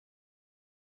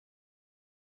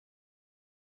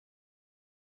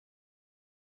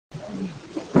Let's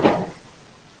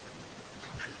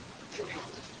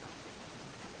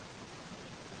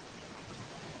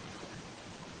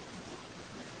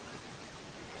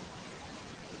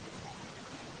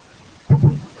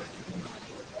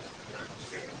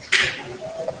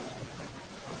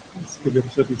give it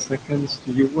 30 seconds.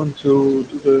 Do you want to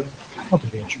do the... I'll do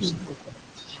the intros.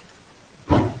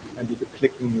 And do the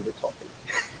clicking with the topic.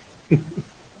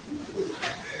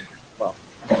 Well,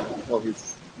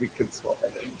 we can swap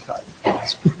at any time.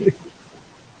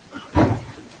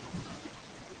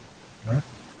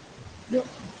 Yep.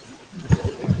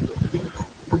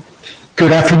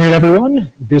 Good afternoon,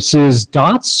 everyone. This is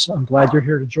DOTS. I'm glad you're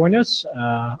here to join us.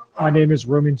 My name is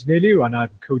Roman Danelu, and I'm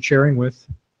co-chairing with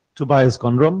Tobias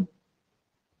Gondrom.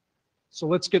 So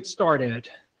let's get started.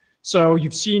 So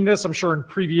you've seen this, I'm sure, in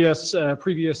previous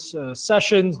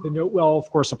sessions. The note well, of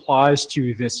course, applies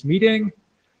to this meeting.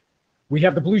 We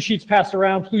have the blue sheets passed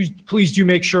around. Please do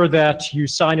make sure that you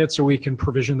sign it so we can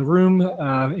provision the room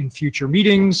in future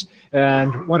meetings.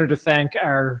 And wanted to thank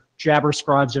our Jabber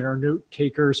scribes and our note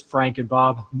takers, Frank and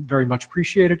Bob, very much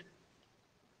appreciated.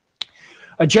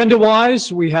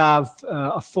 Agenda-wise, we have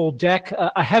a full deck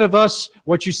ahead of us.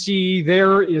 What you see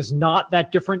there is not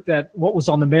that different than what was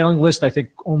on the mailing list. I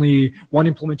think only one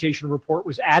implementation report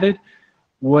was added.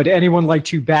 Would anyone like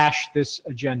to bash this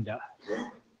agenda?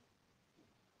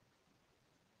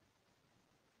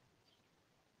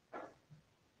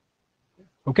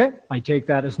 Okay, I take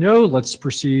that as no. Let's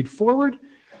proceed forward.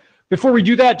 Before we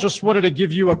do that, just wanted to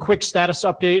give you a quick status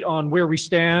update on where we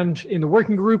stand in the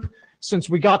working group. Since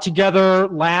we got together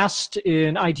last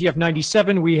in IETF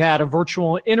 97, we had a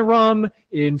virtual interim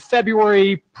in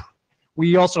February.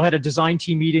 We also had a design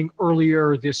team meeting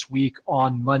earlier this week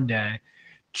on Monday.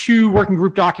 2 working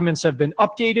group documents have been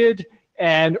updated,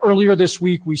 and earlier this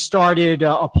week we started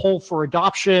a poll for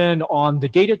adoption on the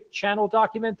data channel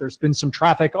document. There's been some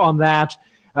traffic on that.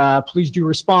 Please do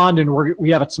respond, and we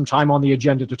have some time on the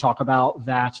agenda to talk about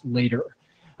that later.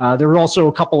 There were also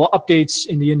a couple of updates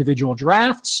in the individual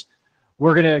drafts.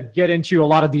 We're going to get into a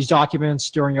lot of these documents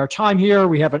during our time here.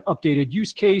 We have an updated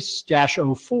use case,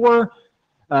 -04.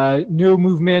 No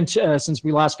movement since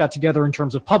we last got together in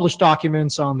terms of published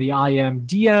documents on the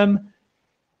IMDM.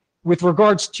 With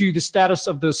regards to the status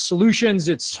of the solutions,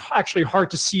 it's actually hard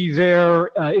to see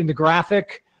there in the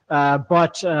graphic,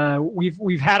 but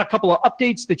we've had a couple of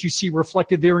updates that you see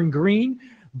reflected there in green.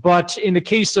 But in the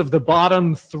case of the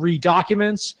bottom 3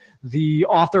 documents, the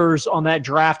authors on that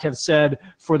draft have said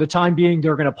for the time being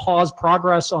they're going to pause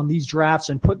progress on these drafts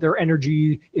and put their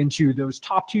energy into those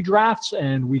top 2 drafts,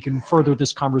 and we can further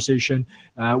this conversation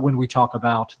when we talk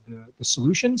about the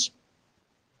solutions.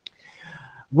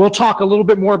 We'll talk a little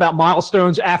bit more about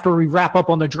milestones after we wrap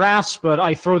up on the drafts, but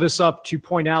I throw this up to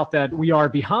point out that we are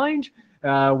behind.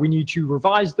 We need to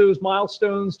revise those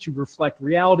milestones to reflect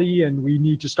reality, and we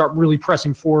need to start really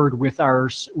pressing forward with our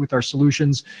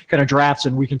solutions kind of drafts,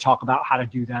 and we can talk about how to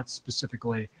do that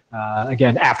specifically,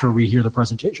 again, after we hear the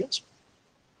presentations.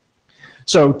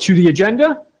 So to the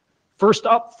agenda, first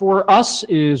up for us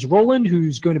is Roland,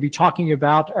 who's going to be talking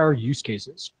about our use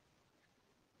cases.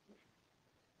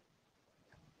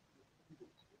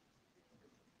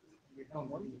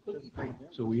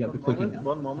 So we have the clicking now.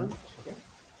 One moment.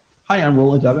 Hi, I'm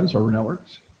Roland Evans, Server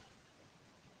Networks.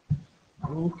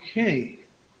 Okay.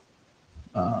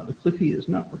 The clicky is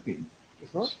not working.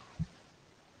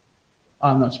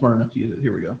 I'm not smart enough to use it.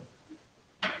 Here we go.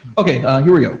 Okay,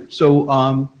 here we go. So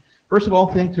first of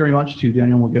all, thanks very much to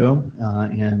Daniel Legault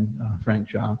and Frank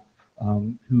Jha,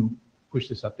 who pushed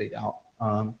this update out.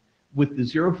 With the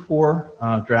 04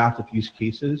 draft of use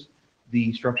cases,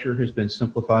 the structure has been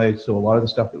simplified, so a lot of the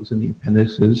stuff that was in the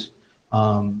appendices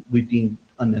we've deemed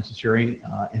unnecessary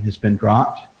and has been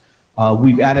dropped.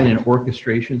 We've added an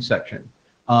orchestration section,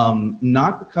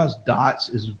 not because DOTS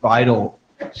is vital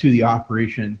to the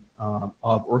operation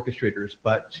of orchestrators,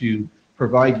 but to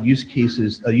provide use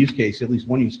cases, at least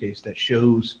one use case that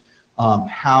shows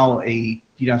how a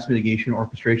DDoS mitigation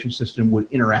orchestration system would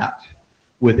interact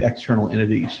with external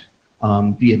entities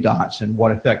via DOTS, and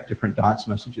what effect different DOTS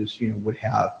messages would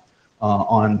have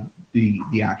on the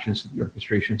actions that the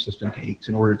orchestration system takes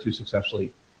in order to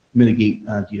successfully mitigate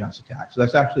DDoS attacks. So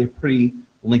that's actually a pretty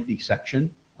lengthy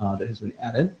section that has been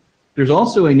added. There's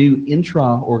also a new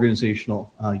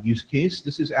intra-organizational use case.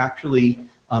 This is actually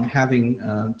having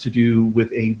to do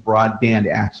with a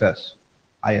broadband access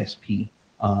ISP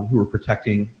who are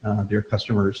protecting their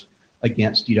customers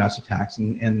against DDoS attacks,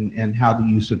 and how the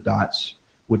use of DOTS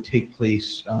would take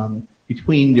place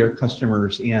between their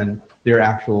customers and their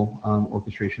actual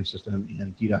orchestration system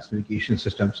and DDoS mitigation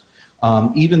systems.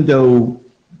 Even though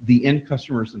the end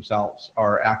customers themselves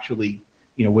are actually,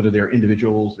 whether they're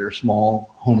individuals, they're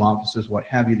small home offices, what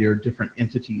have you, they're different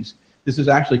entities. This is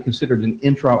actually considered an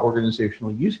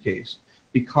intra-organizational use case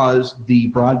because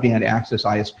the broadband access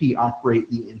ISP operate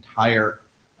the entire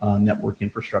network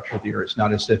infrastructure there. It's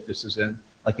not as if this is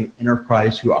like an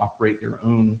enterprise who operate their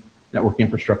own network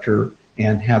infrastructure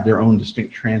and have their own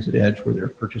distinct transit edge where they're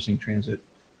purchasing transit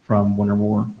from one or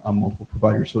more multiple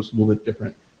providers. So it's a little bit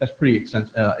different. That's pretty a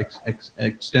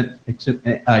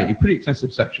pretty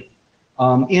extensive section.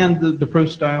 And the Pro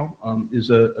style is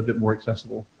a bit more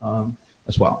accessible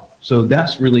as well. So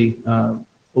that's really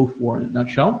 04 in a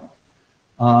nutshell.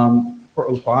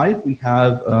 For 05, we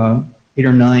have 8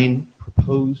 or 9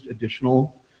 proposed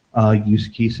additional use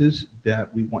cases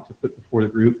that we want to put before the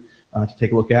group to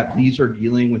take a look at. These are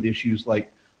dealing with issues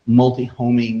like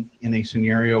multi-homing in a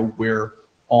scenario where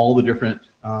all the different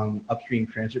upstream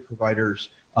transit providers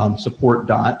support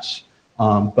DOTS,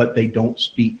 but they don't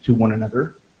speak to one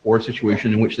another, or a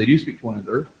situation in which they do speak to one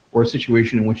another, or a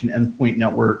situation in which an endpoint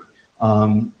network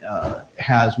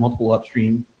has multiple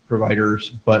upstream providers,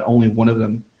 but only one of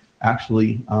them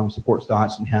actually supports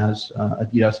DOTS and has a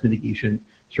DDoS mitigation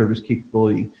service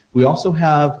capability. We also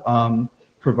have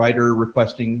provider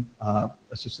requesting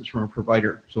assistance from a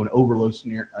provider, so an overflow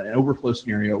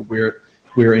scenario where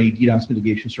a DDoS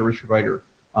mitigation service provider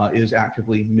is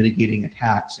actively mitigating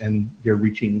attacks and they're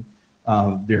reaching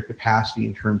their capacity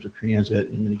in terms of transit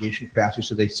and mitigation capacity,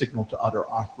 so they signal to other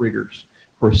operators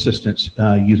for assistance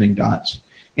using DOTS.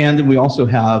 And then we also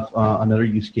have another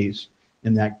use case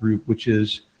in that group, which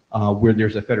is where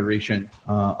there's a federation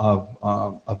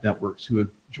of networks who have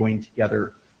joined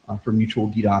together for mutual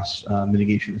DDoS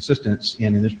mitigation assistance.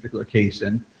 And in this particular case,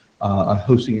 a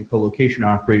hosting and co-location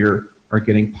operator are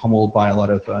getting pummeled by a lot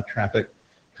of traffic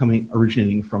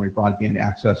originating from a broadband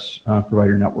access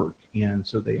provider network. And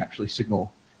so they actually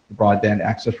signal the broadband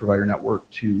access provider network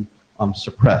to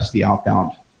suppress the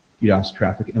outbound DDoS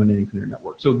traffic emanating from their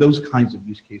network. So those kinds of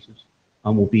use cases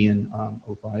will be in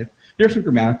 05. There are some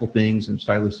grammatical things and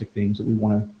stylistic things that we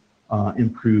want to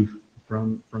improve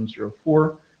from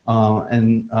 04.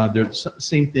 And there's the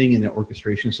same thing in the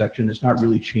orchestration section. It's not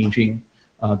really changing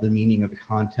the meaning of the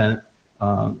content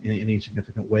in any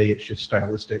significant way. It's just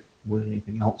stylistic more than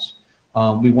anything else.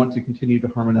 We want to continue to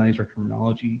harmonize our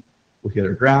terminology with the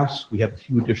other drafts. We have a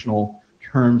few additional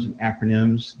terms and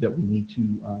acronyms that we need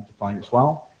to define as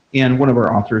well. And one of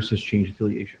our authors has changed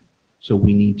affiliation. So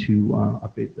we need to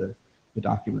update the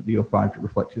document, the 05, to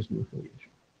reflect his new affiliation.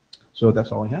 So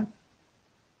that's all I have.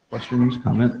 Questions,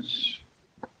 comments?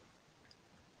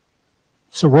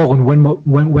 So Roland,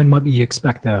 when might we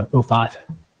expect the 05?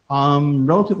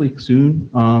 Relatively soon.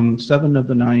 7 of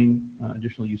the 9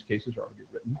 additional use cases are already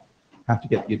written. Have to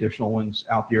get the additional ones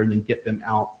out there and then get them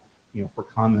out, for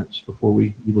comments before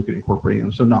we look at incorporating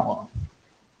them. So not long.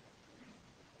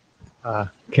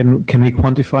 Can we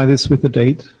quantify this with a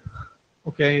date?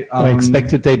 Okay.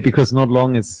 Expected date, because not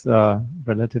long is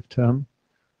relative term.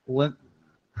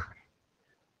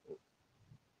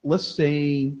 Let's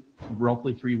say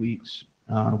roughly 3 weeks.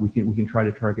 We can try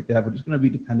to target that, but it's going to be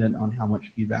dependent on how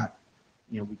much feedback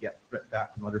we get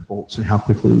back from other folks and how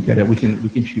quickly we get it. We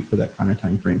can shoot for that kind of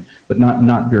time frame, but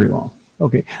not very long.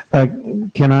 Okay.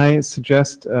 Can I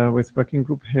suggest with working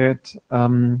group head?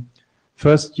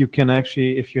 First, you can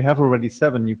actually, if you have already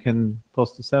 7, you can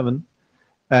post to 7.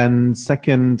 And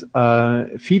second,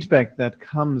 feedback that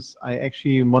comes, I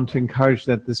actually want to encourage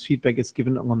that this feedback is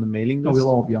given on the mailing list. We'll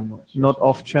all be on the list. Not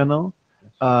off channel.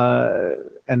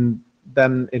 And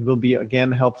then it will be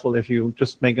again helpful if you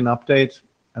just make an update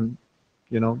and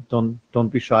don't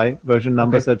be shy. Version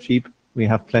numbers are cheap. We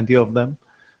have plenty of them.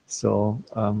 So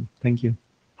thank you.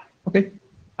 Okay.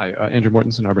 Hi, Andrew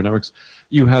Mortensen, Arbor Networks.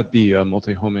 You had the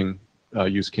multi-homing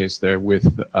use case there with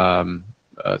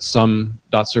some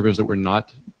dot servers that were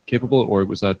not capable, or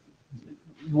was that?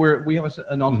 Where we have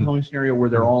a multi-homing scenario where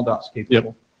they're all DOTS capable.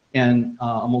 Yep. And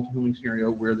a multi-homing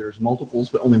scenario where there's multiples,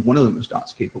 but only one of them is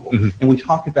DOTS capable. And we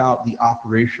talk about the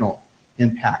operational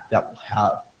impact that will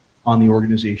have on the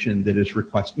organization that is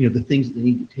requesting, the things that they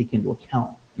need to take into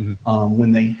account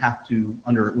when they have to,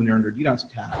 when they're under DDoS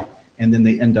attack, and then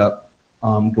they end up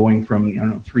going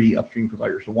from, 3 upstream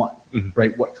providers to 1,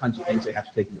 right? What kinds of things they have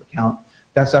to take into account.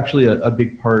 That's actually a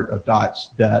big part of DOTS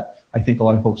that I think a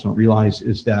lot of folks don't realize,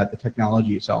 is that the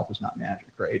technology itself is not magic,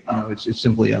 right? It's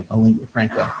simply a lingua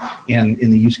franca. And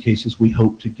in the use cases, we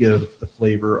hope to give the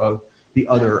flavor of the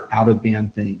other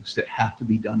out-of-band things that have to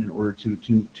be done in order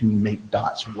to make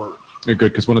DOTS work. Good,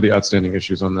 because one of the outstanding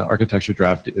issues on the architecture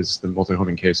draft is the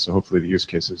multi-homing case, so hopefully the use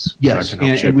cases. Yes,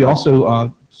 and we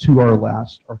also, to our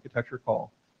last architecture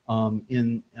call,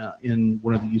 in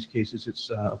one of the use cases, it's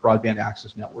a broadband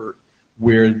access network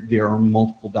where there are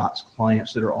multiple DOTS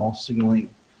clients that are all signaling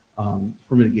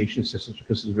for mitigation systems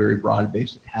because it's a very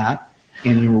broad-based attack.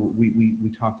 And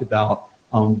we talked about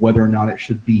whether or not it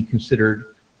should be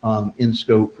considered in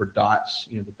scope for DOTS,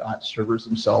 the DOTS servers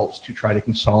themselves to try to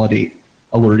consolidate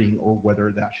alerting, or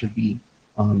whether that should be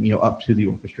up to the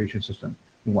orchestration system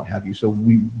and what have you. So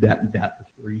that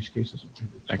particular use case is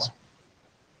included. Thanks.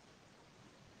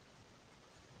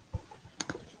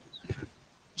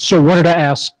 So wanted to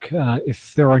ask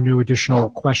if there are no additional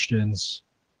questions.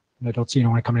 I don't see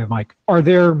anyone coming to the mic. Are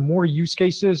there more use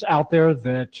cases out there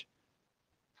that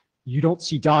you don't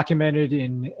see documented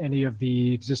in any of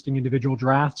the existing individual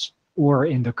drafts or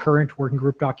in the current working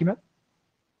group document?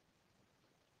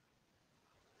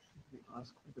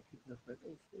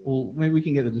 Well, maybe we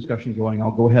can get a discussion going. I'll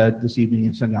go ahead this evening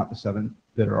and send out the 7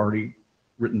 that are already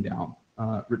written out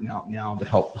now to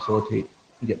help facilitate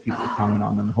and get people to comment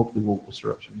on them. And hopefully we'll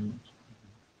stir up some new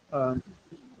ones.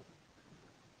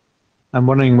 I'm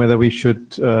wondering whether we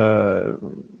should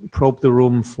probe the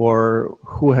room for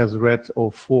who has read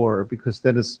 04, because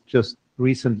that is just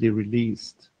recently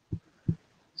released.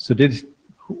 So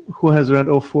who has read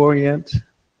 04 yet?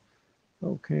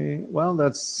 Okay, well,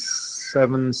 that's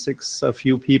 7, 6, a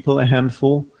few people, a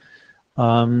handful.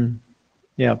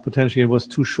 Yeah, potentially it was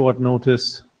too short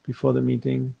notice before the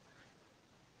meeting.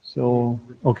 So,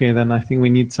 okay, then I think we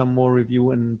need some more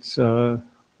review, and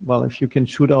well, if you can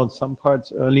shoot out some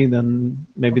parts early, then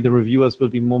maybe the reviewers will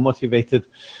be more motivated.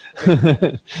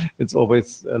 It's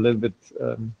always a little bit,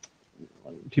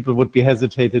 people would be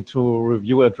hesitated to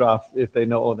review a draft if they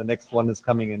know, oh, the next one is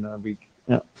coming in a week.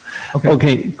 Yeah.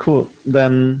 Okay, cool.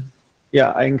 Then,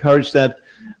 yeah, I encourage that.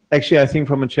 Actually, I think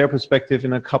from a chair perspective,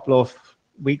 in a couple of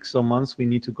weeks or months, we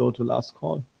need to go to last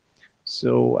call.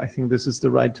 So I think this is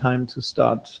the right time to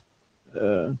start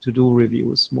to do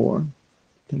reviews more.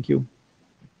 Thank you.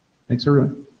 Thanks,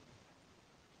 everyone.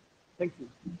 Thank you.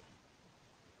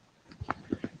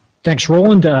 Thanks,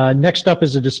 Roland. Next up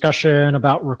is a discussion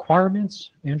about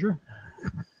requirements. Andrew?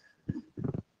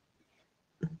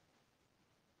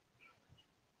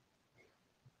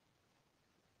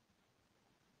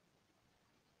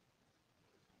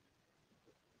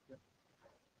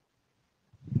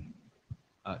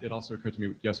 It also occurred to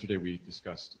me yesterday we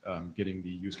discussed getting the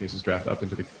use cases draft up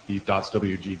into the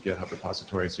 .wg GitHub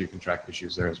repository so you can track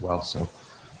issues there as well. So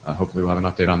hopefully we'll have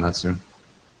an update on that soon.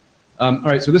 All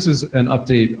right, so this is an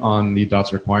update on the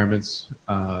DOTS requirements.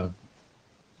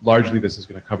 Largely, this is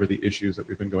going to cover the issues that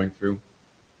we've been going through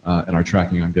and are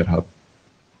tracking on GitHub.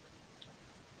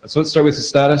 So let's start with the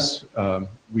status.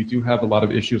 We do have a lot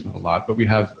of issues, not a lot, but we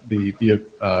have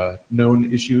the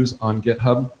known issues on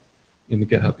GitHub in the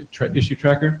GitHub issue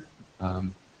tracker.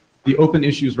 The open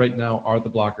issues right now are the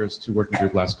blockers to working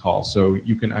group last call. So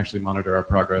you can actually monitor our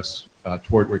progress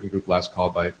toward working group last call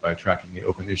by tracking the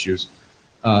open issues.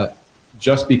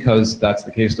 Just because that's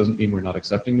the case doesn't mean we're not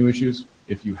accepting new issues.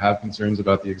 If you have concerns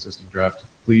about the existing draft,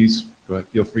 please go ahead,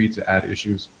 feel free to add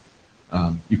issues.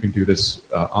 You can do this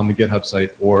on the GitHub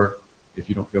site, or if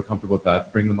you don't feel comfortable with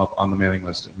that, bring them up on the mailing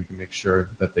list and we can make sure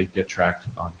that they get tracked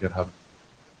on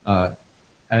GitHub.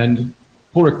 And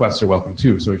pull requests are welcome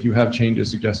too. So if you have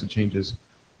changes, suggested changes,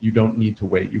 you don't need to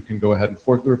wait. You can go ahead and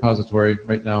fork the repository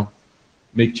right now,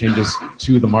 make changes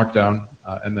to the markdown,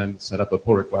 and then set up a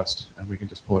pull request, and we can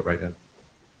just pull it right in.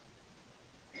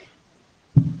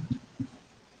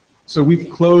 So we've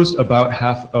closed about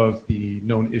half of the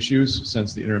known issues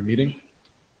since the interim meeting.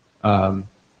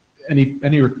 Any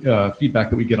feedback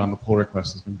that we get on the pull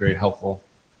request has been very helpful.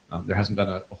 There hasn't been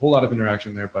a whole lot of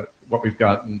interaction there, but what we've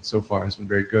gotten so far has been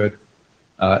very good.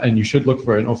 And you should look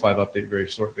for an 05 update very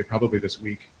shortly, probably this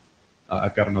week.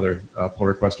 I've got another pull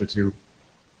request or two.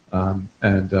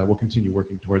 And we'll continue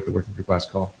working toward the working group last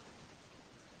call.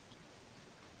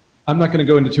 I'm not going to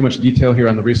go into too much detail here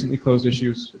on the recently closed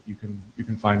issues. You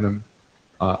can find them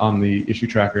on the issue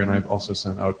tracker, and I've also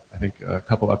sent out, I think, a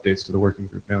couple updates to the working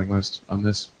group mailing list on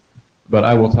this. But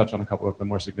I will touch on a couple of the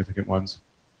more significant ones.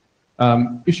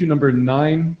 Issue number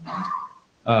 9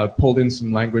 pulled in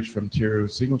some language from Tier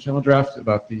signal channel draft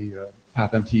about the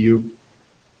path MTU,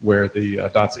 where the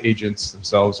DOTS agents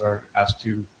themselves are asked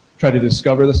to try to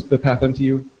discover the path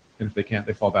MTU, and if they can't,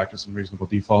 they fall back to some reasonable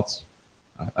defaults.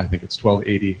 I think it's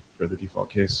 1280 for the default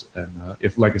case, and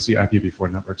if legacy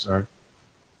IPv4 networks are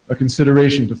a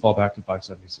consideration, to fall back to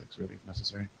 576 really if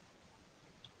necessary.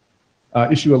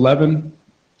 Issue 11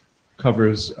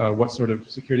 covers what sort of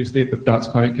security state the DOTS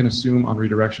client can assume on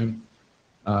redirection.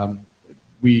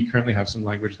 We currently have some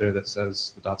language there that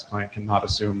says the DOTS client cannot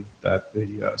assume that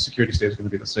the security state is going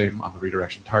to be the same on the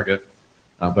redirection target.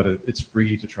 but it's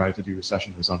free to try to do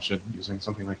session resumption using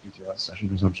something like UTLS session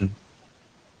resumption.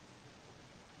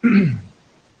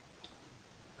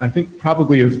 I think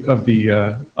probably of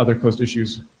the other closed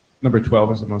issues, number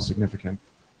 12 is the most significant.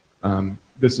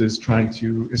 This is trying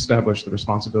to establish the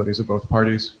responsibilities of both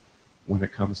parties when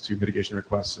it comes to mitigation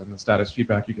requests and the status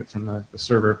feedback you get from the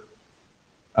server.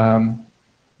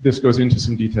 This goes into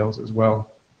some details as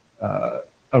well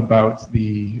about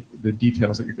the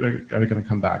details that are going to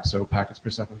come back. So packets per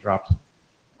second dropped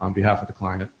on behalf of the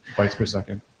client, bytes per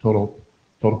second, total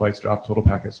bytes dropped, total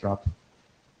packets dropped.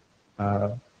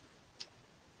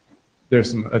 There's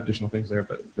some additional things there,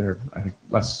 but they're, I think,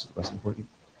 less important.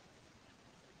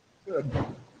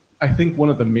 I think one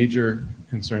of the major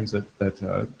concerns that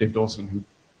Dave Dolson,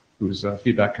 whose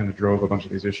feedback kind of drove a bunch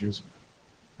of these issues,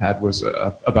 had was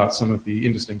about some of the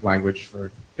indistinct language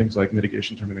for things like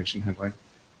mitigation termination handling.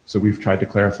 So we've tried to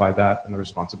clarify that and the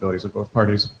responsibilities of both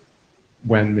parties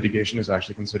when mitigation is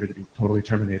actually considered to be totally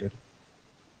terminated.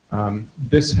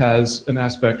 This has an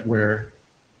aspect where,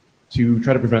 to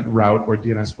try to prevent route or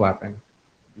DNS flapping,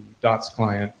 the DOTS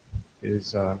client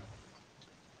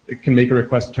it can make a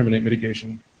request to terminate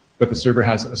mitigation, but the server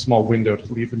has a small window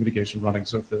to leave the mitigation running.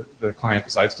 So if the client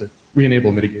decides to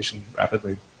re-enable mitigation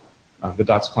rapidly, the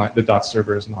DOTS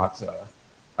server is not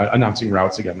announcing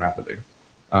routes again rapidly.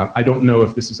 I don't know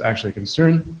if this is actually a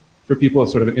concern for people.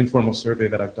 It's sort of an informal survey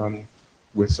that I've done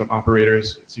with some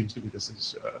operators. It seems to be this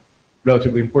is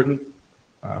relatively important.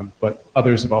 But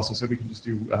others have also said we can just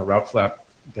do route flap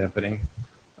dampening.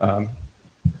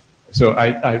 So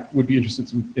I would be interested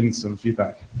in some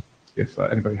feedback if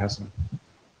anybody has some.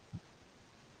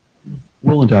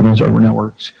 Roland Evans, Arbor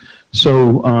Networks.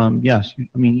 So yes,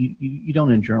 you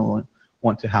don't in general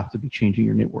want to have to be changing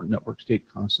your network state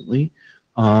constantly.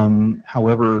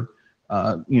 However,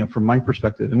 from my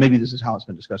perspective, and maybe this is how it's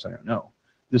been discussed, I don't know.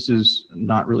 This is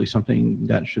not really something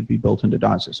that should be built into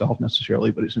DOTS itself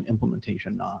necessarily, but it's an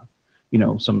implementation knob,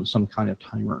 some kind of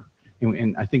timer.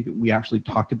 And I think that we actually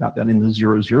talked about that in the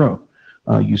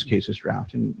 0.0 use cases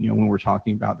draft. And when we're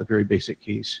talking about the very basic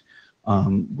case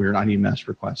where an IDMS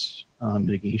requests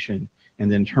mitigation and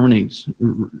then terminates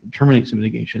the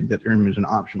mitigation, that there is an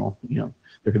optional,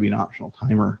 there could be an optional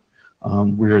timer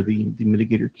where the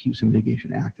mitigator keeps the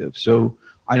mitigation active. So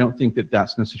I don't think that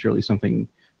that's necessarily something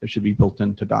that should be built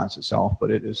into DOTS itself, but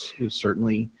it is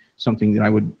certainly something that I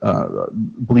would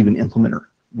believe an implementer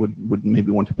would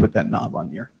maybe want to put that knob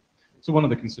on there. So one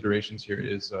of the considerations here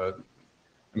is,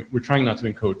 we're trying not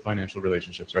to encode financial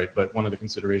relationships, right? But one of the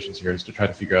considerations here is to try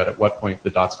to figure out at what point the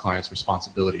DOTS client's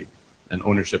responsibility and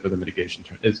ownership of the mitigation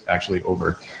is actually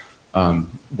over,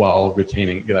 while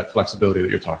retaining that flexibility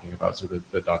that you're talking about, so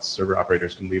that the DOTS server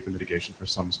operators can leave the mitigation for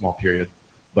some small period.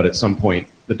 But at some point,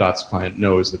 the DOTS client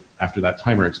knows that after that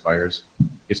timer expires,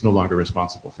 it's no longer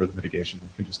responsible for the mitigation. You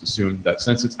can just assume that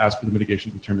since it's asked for the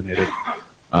mitigation to be terminated,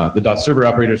 the DOTS server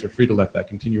operators are free to let that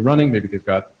continue running. Maybe they've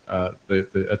got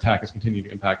the attack is continuing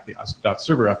to impact the DOTS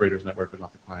server operators network, but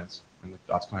not the clients. And the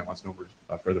DOTS client wants no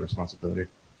further responsibility.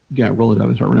 Yeah, roll it out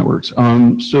as Arbor Networks.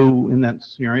 So in that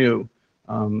scenario,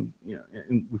 and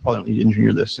we probably don't need to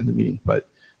engineer this in the meeting, but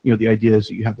the idea is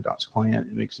that you have the DOTS client,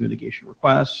 it makes a mitigation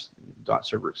request, the DOTS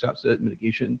server accepts it,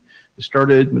 mitigation is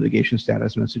started, mitigation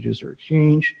status messages are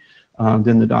exchanged.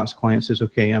 Then the DOTS client says,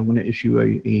 okay, I'm going to issue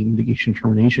a mitigation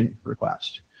termination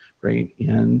request, right?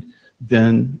 And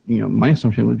then, my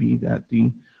assumption would be that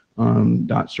the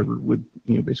DOTS server would,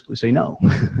 basically say no,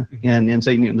 and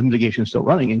say, the mitigation is still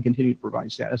running and continue to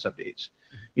provide status updates,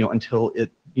 until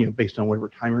it, based on whatever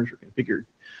timers are configured,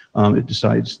 it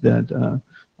decides that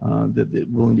that it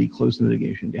will indeed close the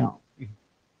mitigation down.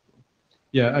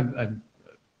 Yeah,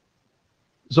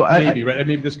 So maybe, right?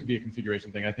 Maybe this could be a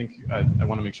configuration thing. I think I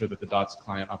want to make sure that the DOTS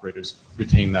client operators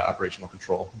retain that operational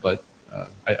control, but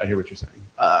I hear what you're saying.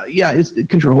 Yeah,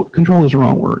 control is the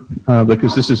wrong word,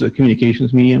 because this is a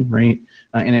communications medium, right?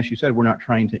 And as you said, we're not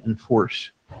trying to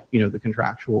enforce, the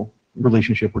contractual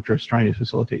relationship. We're just trying to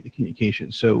facilitate the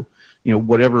communication. So,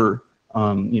 whatever,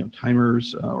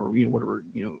 timers or whatever,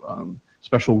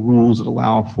 special rules that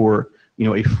allow for,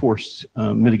 a forced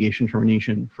mitigation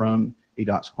termination from a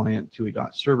DOTS client to a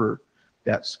DOTS server,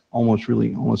 that's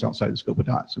almost outside the scope of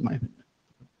DOTS, in my opinion.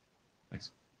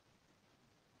 Thanks.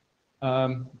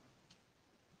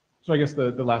 So I guess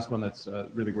the last one that's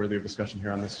really worthy of discussion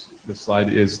here on this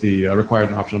slide is the required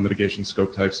and optional mitigation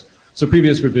scope types. So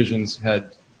previous revisions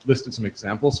had listed some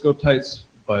example scope types,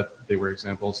 but they were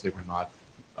examples, they were not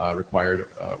required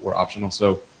or optional.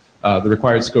 So the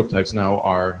required scope types now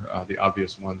are the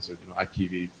obvious ones of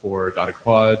IPv4 dotted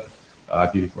quad,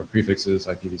 IPv4 prefixes,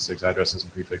 IPv6 addresses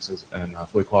and prefixes, and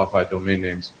fully qualified domain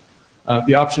names.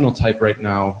 The optional type right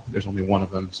now, there's only one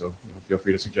of them, so feel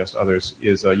free to suggest others,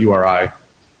 is a URI.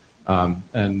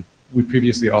 And we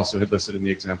previously also had listed in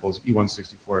the examples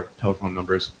E164 telephone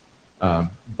numbers,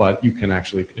 but you can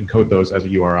actually encode those as a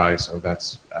URI, so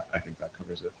that's, I think that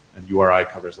covers it. And URI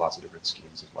covers lots of different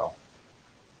schemes as well.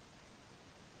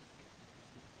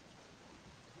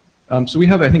 So we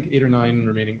have, I think, 8 or 9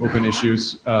 remaining open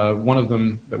issues. One of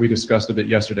them that we discussed a bit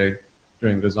yesterday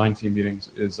during the design team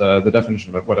meetings is the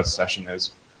definition of what a session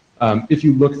is. If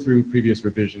you look through previous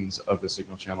revisions of the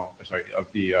signal channel, sorry, of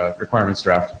the requirements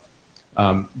draft,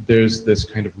 there's this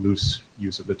kind of loose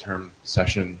use of the term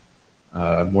session,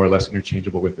 more or less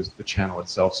interchangeable with the channel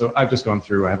itself. So I've just gone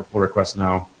through, I have a pull request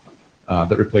now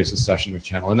that replaces session with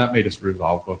channel, and that may just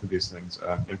resolve both of these things.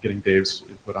 Getting Dave's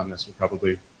input on this will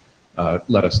probably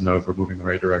let us know if we're moving in the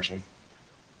right direction.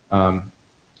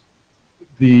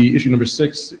 The issue number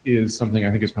 6 is something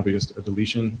I think is probably just a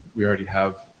deletion. We already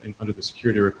have, under the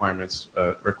security requirements,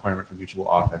 requirement for mutual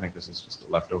auth. I think this is just a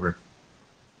leftover.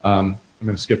 I'm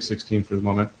going to skip 16 for the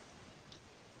moment.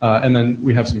 And then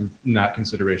we have some NAT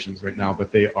considerations right now,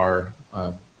 but they are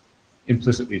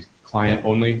implicitly client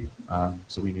only.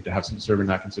 So we need to have some server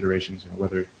NAT considerations,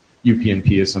 whether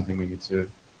UPnP is something we need to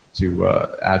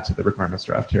add to the requirements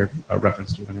draft here, a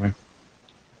reference to it anyway.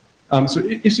 So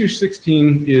issue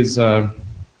 16 is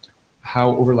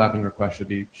how overlapping requests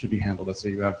should be handled. Let's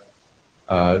say you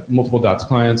have multiple DOTS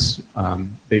clients,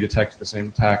 they detect the same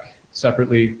attack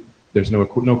separately. There's no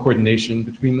coordination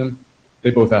between them.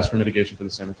 They both ask for mitigation for the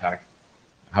same attack.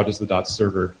 How does the DOTS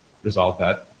server resolve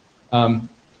that?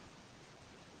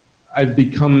 I've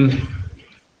become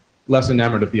less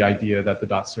enamored of the idea that the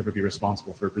DOTS server be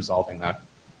responsible for resolving that.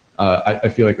 I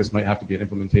feel like this might have to be an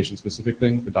implementation specific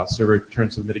thing. The DOTS server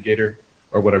turns to the mitigator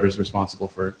or whatever is responsible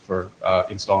for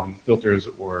installing filters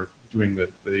or doing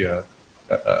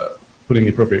putting the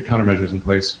appropriate countermeasures in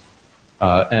place.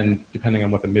 And depending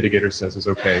on what the mitigator says is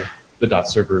okay, the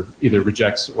DOTS server either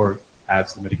rejects or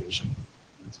adds the mitigation.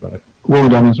 That's about it. Well,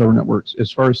 down server networks,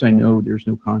 as far as I know, there's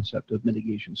no concept of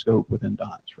mitigation scope within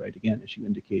DOTS, right? Again, as you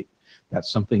indicate,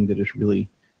 that's something that is really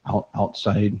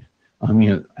outside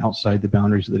the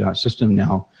boundaries of the DOTS system.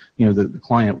 Now, the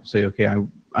client will say, okay,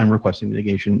 I'm requesting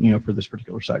mitigation, for this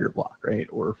particular CIDR block, right?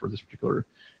 Or for this particular,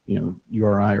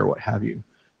 URI or what have you.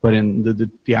 But in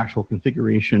the actual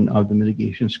configuration of the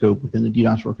mitigation scope within the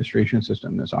DDoS orchestration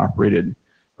system that's operated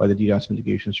by the DDoS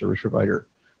mitigation service provider,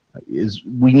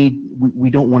 we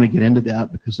don't want to get into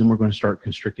that, because then we're going to start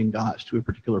constricting DOTS to a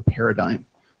particular paradigm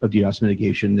of DDoS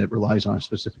mitigation that relies on a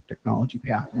specific technology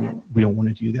path. We don't want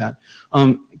to do that.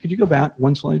 Could you go back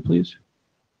one slide, please?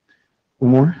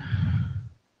 One more.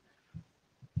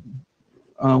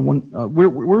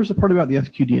 Where's the part about the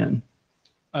FQDN?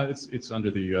 It's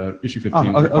under the issue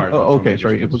 15. Okay,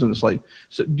 sorry, it was in the slide.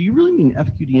 So do you really mean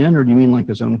FQDN, or do you mean like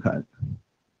a zone cut?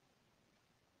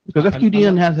 Because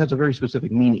FQDN has a very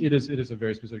specific meaning. It is a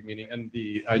very specific meaning, and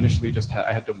I initially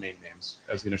I had domain names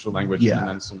as the initial language, and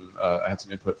then I had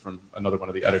some input from another one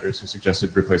of the editors who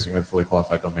suggested replacing with fully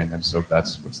qualified domain names. So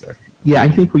that's what's there. Yeah, I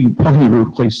think we probably need to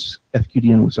replace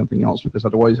FQDN with something else, because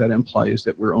otherwise that implies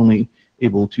that we're only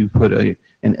able to put an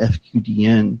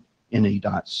FQDN in a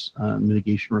DOTS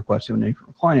mitigation request emanate from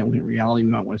a client, when in reality we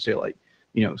might want to say like,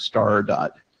 star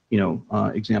dot,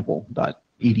 example dot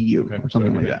edu, or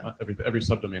something like that. Every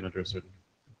subdomain under a certain.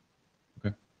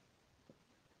 Okay.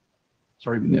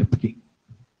 Sorry, nitpicky.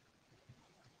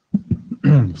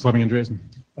 Fleming and Jason.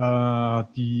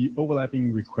 The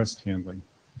overlapping request handling.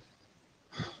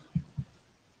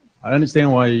 I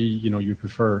understand why you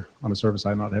prefer on the server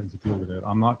side not having to deal with it.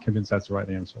 I'm not convinced that's the right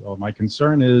answer, though. My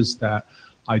concern is that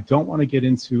I don't want to get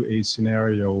into a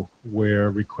scenario where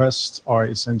requests are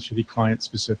essentially client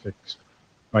specific,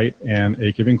 right? And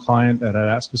a given client that had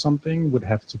asked for something would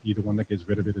have to be the one that gets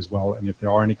rid of it as well. And if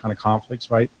there are any kind of conflicts,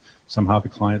 right, somehow the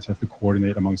clients have to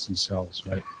coordinate amongst themselves,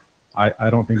 right? I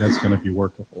don't think that's going to be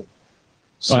workable.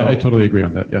 So I totally agree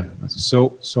on that. Yeah.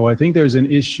 So I think there's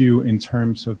an issue in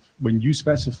terms of when you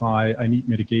specify I need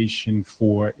mitigation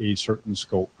for a certain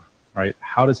scope, right?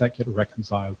 How does that get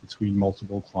reconciled between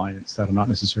multiple clients that are not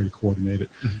necessarily coordinated?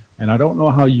 Mm-hmm. And I don't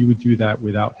know how you would do that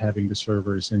without having the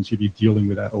server essentially dealing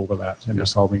with that overlap and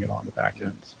resolving it on the back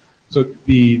end. So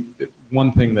the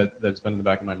one thing that's been in the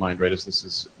back of my mind, right, is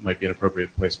this might be an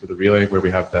appropriate place for the relay, where we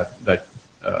have that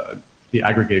the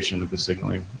aggregation of the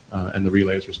signaling, and the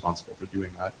relay is responsible for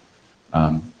doing that.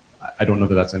 I don't know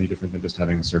that that's any different than just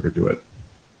having the server do it,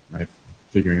 right?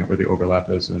 Figuring out where the overlap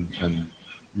is and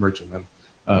merging them.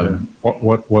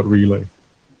 What relay?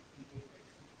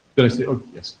 Did I say? Oh,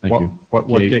 yes. Thank you. What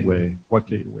gateway? What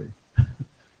gateway?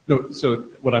 No, so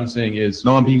what I'm saying is.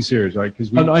 No, I'm being serious, right? Because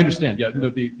Oh, no, I understand. Yeah, no,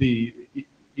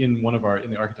 in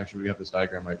the architecture, we have this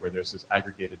diagram, right, where there's this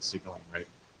aggregated signaling, right?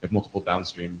 We have multiple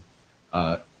downstream,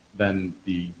 then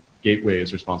the gateway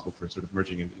is responsible for sort of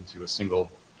merging into a single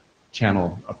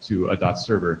channel up to a dot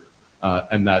server,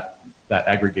 and that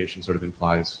aggregation sort of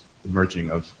implies the merging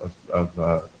of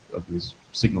these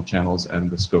signal channels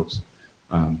and the scopes.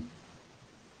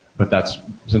 But that's,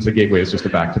 since the gateway is just a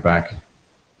back-to-back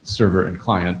server and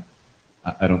client,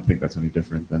 I don't think that's any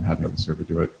different than having the server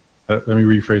do it. Let me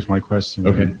rephrase my question.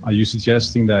 Okay. Are you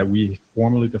suggesting that we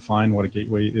formally define what a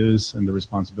gateway is and the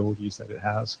responsibilities that it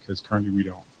has? Because currently we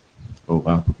don't. Oh,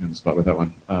 wow, put me on the spot with that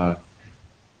one.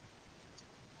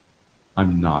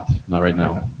 I'm not right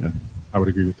now. Yeah. I would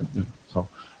agree with them. Yeah. So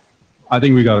I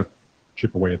think we got to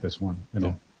chip away at this one. You know.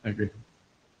 Yeah, I agree.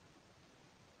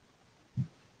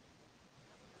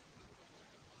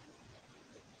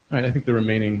 All right, I think the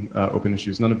remaining open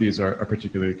issues, none of these are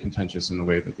particularly contentious in the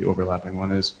way that the overlapping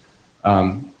one is.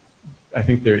 I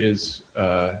think there is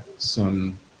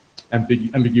some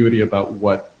ambiguity about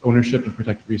what ownership and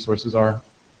protected resources are.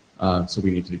 So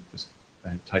we need to just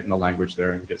tighten the language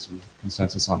there and get some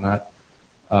consensus on that.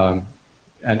 And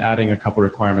adding a couple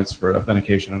requirements for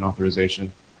authentication and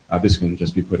authorization. This can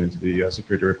just be put into the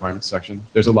security requirements section.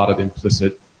 There's a lot of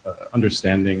implicit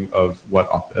understanding of what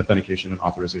authentication and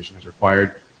authorization is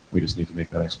required. We just need to make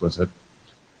that explicit.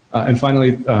 And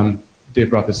finally, Dave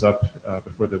brought this up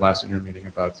before the last inter meeting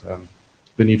about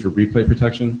the need for replay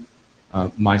protection.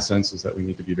 My sense is that we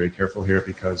need to be very careful here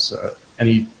because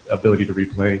any ability to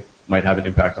replay might have an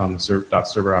impact on the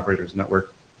server operator's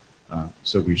network.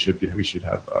 So we should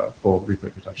have full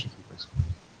replay protections in place.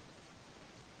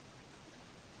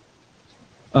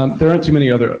 There aren't too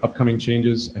many other upcoming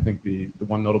changes. I think the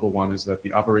one notable one is that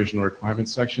the operational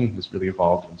requirements section has really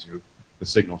evolved into the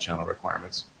signal channel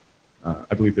requirements.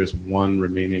 I believe there's one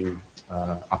remaining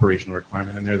operational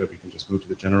requirement in there that we can just move to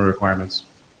the general requirements.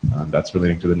 That's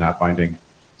relating to the NAT binding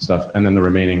stuff. And then the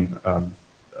remaining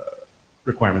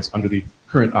requirements under the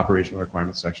current operational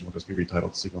requirements section will just be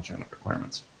retitled signal channel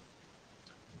requirements.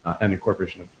 And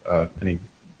incorporation of any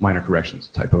minor corrections,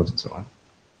 typos, and so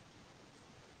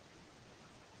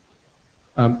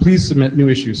on. Please submit new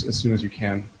issues as soon as you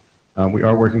can. We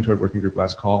are working toward working group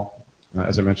last call.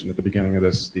 As I mentioned at the beginning of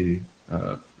this, the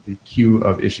queue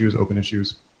of issues, open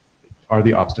issues, are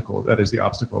the obstacle. That is the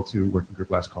obstacle to working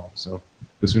group last call. So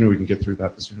the sooner we can get through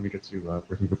that, the sooner we get to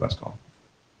working group last call.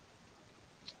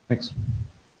 Thanks.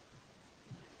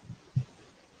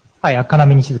 Hi,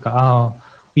 Kanami Nishizuka.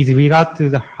 With regard to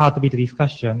the heartbeat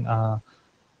discussion,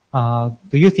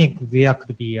 do you think there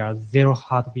could be a zero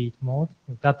heartbeat mode?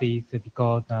 That is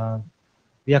because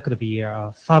there could be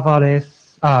a serverless,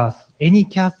 any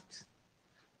cast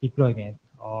deployment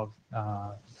of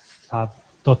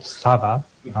server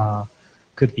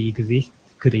could exist,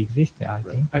 I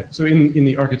think. So in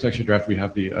the architecture draft, we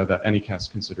have the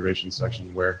Anycast consideration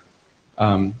section where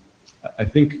I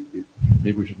think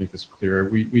maybe we should make this clearer.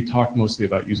 We talked mostly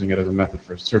about using it as a method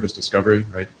for service discovery,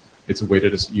 right? It's a way to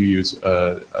you use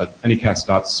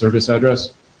Anycast.service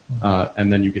address,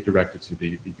 and then you get directed to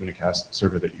the unicast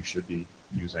server that you should be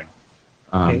using.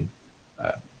 Okay.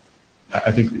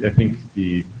 I think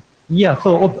the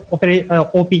So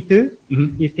OP2,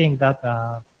 Mhm. you think that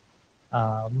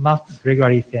must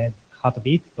regularly send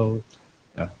heartbeat, so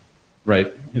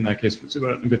right, in that case, so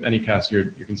with Anycast,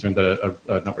 you're concerned that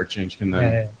a network change can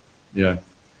then, yeah,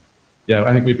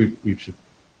 I think we should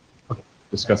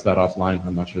discuss that offline.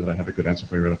 I'm not sure that I have a good answer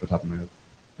for you right off the top of my head.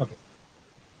 okay.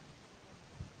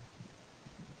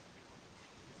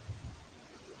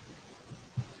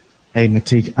 Hey,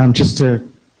 Natik, just to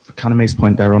Kaname's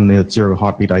point there on the zero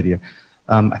heartbeat idea,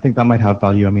 I think that might have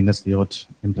value. I mean, there's the odd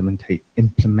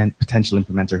potential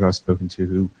implementer who I've spoken to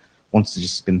who wants to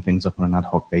just spin things up on an ad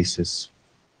hoc basis,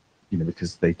 you know,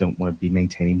 because they don't want to be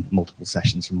maintaining multiple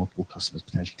sessions from multiple customers,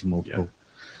 potentially to multiple.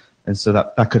 Yeah. And so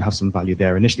that could have some value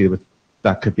there. Initially,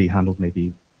 that could be handled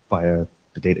maybe via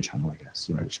the data channel, I guess,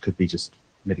 you know, which could be just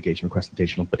mitigation request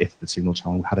additional, but if the signal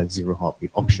channel had a zero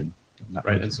heartbeat option.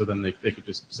 Right, and so then they could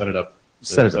just set it up,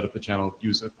 set up the channel,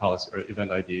 use a policy or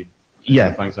event ID,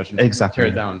 session, exactly.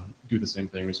 tear it down, do the same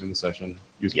thing, resume the session,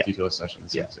 use a TTLS session.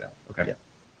 Yeah. Okay. Yeah.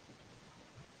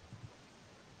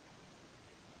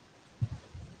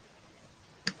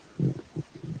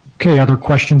 Okay, other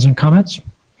questions and comments?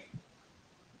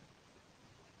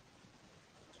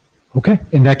 Okay,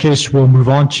 in that case, we'll move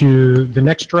on to the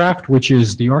next draft, which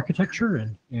is the architecture.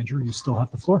 And Andrew, you still have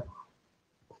the floor.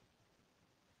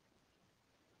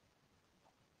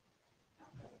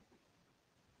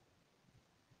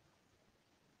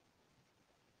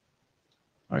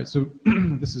 All right, so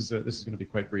this is going to be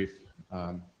quite brief.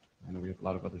 I know we have a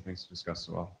lot of other things to discuss,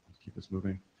 so I'll keep this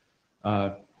moving.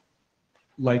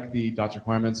 Like the DOTS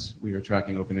requirements, we are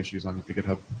tracking open issues on the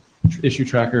GitHub issue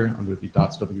tracker under the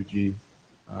DOTS.WG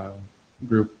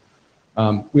group.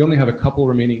 We only have a couple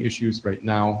remaining issues right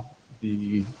now.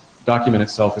 The document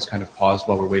itself is kind of paused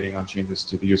while we're waiting on changes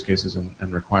to the use cases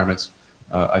and requirements.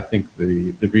 I think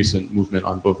the recent movement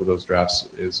on both of those drafts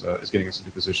is getting us into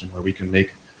a position where we can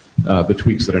make the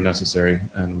tweaks that are necessary,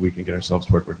 and we can get ourselves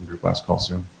to working group last call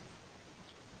soon.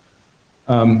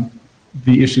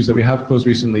 The issues that we have closed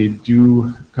recently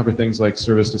do cover things like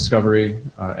service discovery,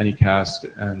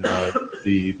 Anycast, and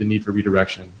the need for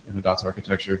redirection in the DOTS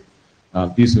architecture.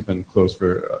 These have been closed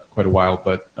for quite a while,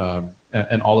 but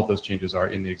and all of those changes are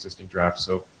in the existing draft.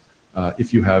 So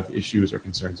if you have issues or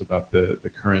concerns about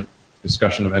the current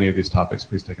discussion of any of these topics,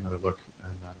 please take another look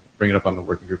and bring it up on the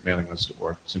working group mailing list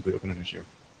or simply open an issue.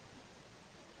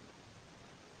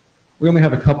 We only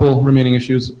have a couple remaining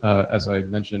issues, as I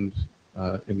mentioned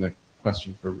in the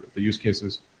question for the use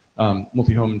cases.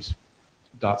 Multi-homed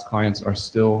DOTS clients are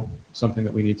still something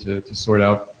that we need to sort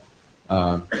out.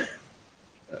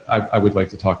 I would like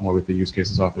to talk more with the use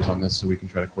cases authors on this so we can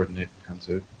try to coordinate and come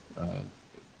to, I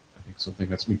think, something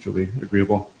that's mutually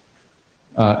agreeable.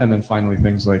 And then finally,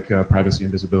 things like privacy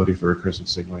and visibility for recursive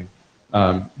signaling.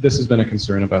 This has been a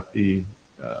concern about the,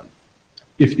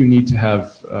 if you need to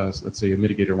have, let's say a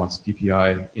mitigator wants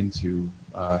DPI into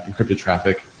encrypted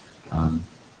traffic,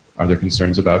 are there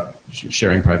concerns about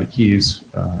sharing private keys,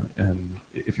 and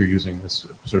if you're using this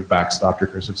sort of backstop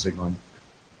recursive signaling?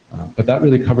 But that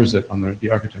really covers it on the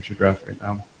architecture draft right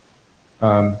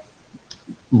now.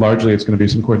 Largely, it's going to be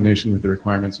some coordination with the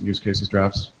requirements and use cases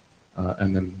drafts,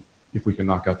 and then if we can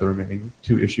knock out the remaining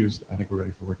two issues, I think we're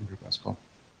ready for working group last call.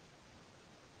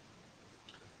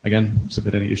 Again,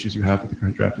 submit any issues you have with the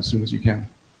current draft as soon as you can,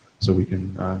 so we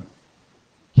can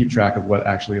keep track of what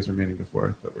actually is remaining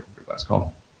before the working group last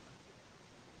call.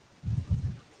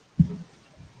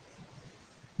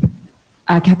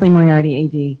 Kathleen Moriarty,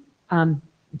 AD. I'm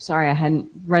sorry, I hadn't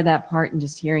read that part, and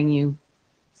just hearing you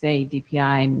say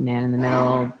DPI, man in the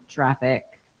middle,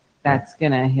 traffic, that's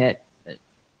going to hit a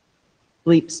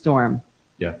bleep storm.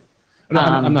 Yeah.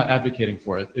 I'm not advocating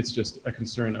for it. It's just a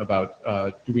concern about,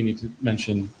 do we need to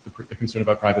mention the concern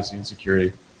about privacy and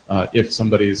security if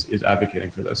somebody is advocating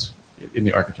for this in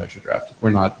the architecture draft?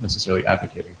 We're not necessarily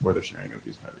advocating for the sharing of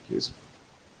these private keys.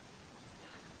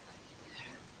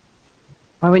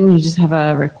 Why wouldn't you just have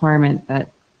a requirement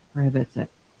that prohibits it?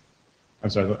 I'm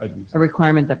sorry, A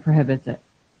requirement that prohibits it.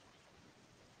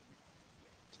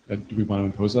 Do we want to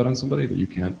impose that on somebody that you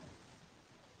can't?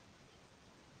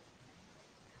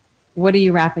 What are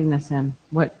you wrapping this in?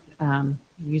 What,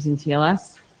 using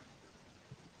TLS?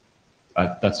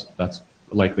 That's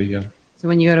likely, yeah. So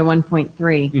when you go to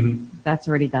 1.3, that's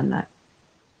already done that.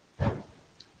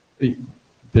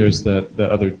 There's the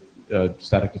other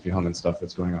static diffie Hellman stuff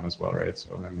that's going on as well, right?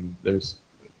 So I mean,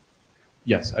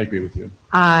 yes, I agree with you.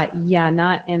 Yeah,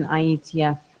 not in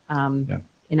IETF, Yeah.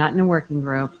 not in a working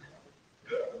group,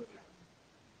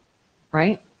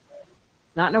 right?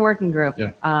 Not in a working group.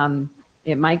 Yeah.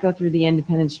 It might go through the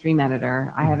independent stream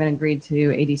editor. I haven't agreed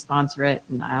to AD sponsor it,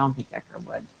 and I don't think Ecker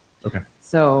would. Okay.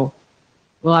 So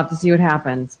we'll have to see what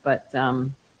happens, but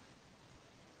Right.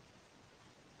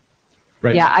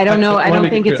 yeah, I don't know. I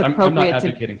don't think it's appropriate I'm not to.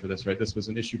 advocating for this, right? This was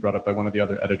an issue brought up by one of the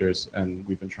other editors, and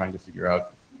we've been trying to figure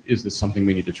out, is this something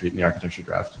we need to treat in the architecture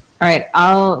draft? All right,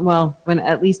 when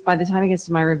at least by the time it gets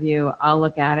to my review, I'll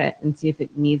look at it and see if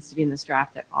it needs to be in this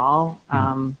draft at all.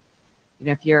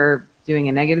 If you're doing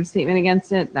a negative statement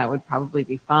against it, that would probably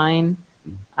be fine.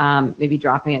 Maybe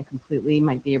dropping it completely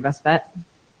might be your best bet.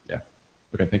 Yeah.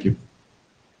 Okay, thank you.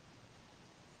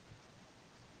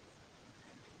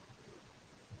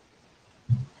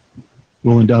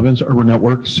 Roland Dobbins, Urban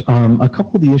Networks. A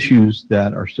couple of the issues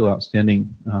that are still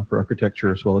outstanding for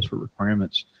architecture as well as for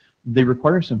requirements, they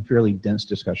require some fairly dense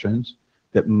discussions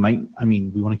that might, we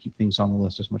want to keep things on the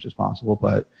list as much as possible,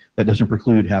 but that doesn't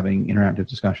preclude having interactive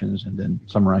discussions and then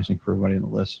summarizing for everybody on the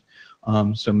list.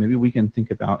 So maybe we can think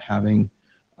about having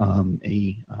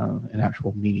an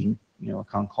actual meeting, a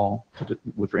con call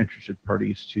for interested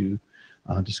parties to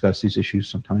discuss these issues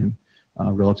sometime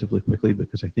relatively quickly,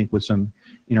 because I think with some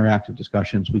interactive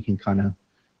discussions, we can kind of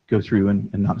go through and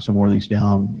knock some more of these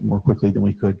down more quickly than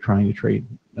we could trying to trade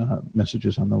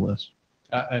messages on the list.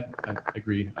 I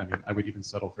agree. I would even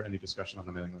settle for any discussion on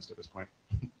the mailing list at this point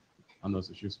on those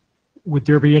issues. Would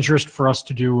there be interest for us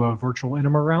to do a virtual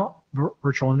interim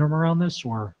around this,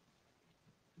 or?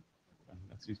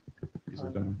 That's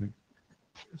easily done, I think.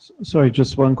 Sorry,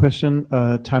 just one question.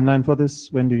 Timeline for this,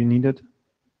 when do you need it?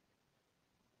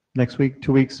 Next week,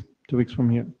 2 weeks, 2 weeks from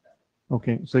here.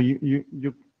 Okay, so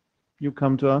you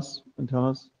come to us and tell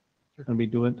us, and we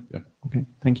do it? Yeah. Okay,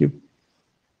 thank you.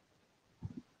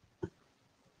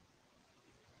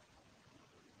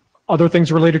 Other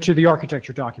things related to the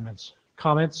architecture documents?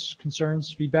 Comments,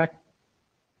 concerns, feedback?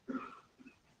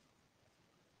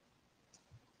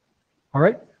 All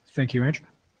right, thank you, Andrew.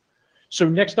 So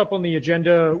next up on the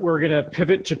agenda, we're going to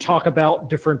pivot to talk about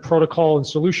different protocol and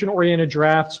solution-oriented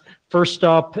drafts. First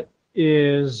up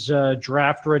is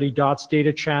draft ready dots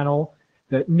data channel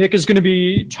that Nick is going to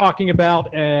be talking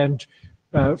about. And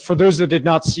for those that did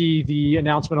not see the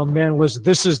announcement on the mailing list,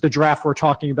 this is the draft we're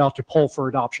talking about to poll for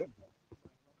adoption.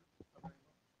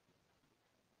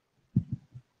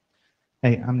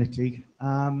 Hey, I'm Nick Teague.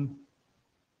 I'm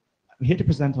here to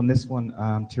present on this one.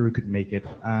 Tiru couldn't make it,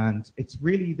 and it's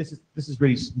really this is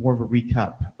really more of a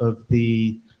recap of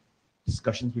the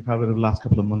discussions we've had over the last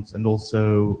couple of months, and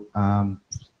also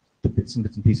the bits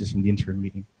and pieces from the interim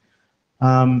meeting.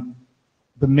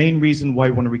 The main reason why I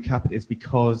want to recap it is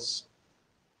because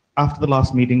after the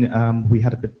last meeting, we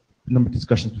had a number of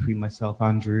discussions between myself,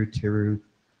 Andrew, Tiru,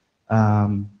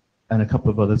 and a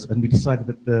couple of others, and we decided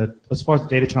that as far as the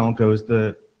data channel goes,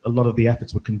 a lot of the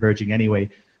efforts were converging anyway,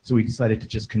 so we decided to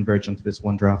just converge onto this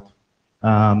one draft.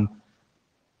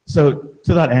 So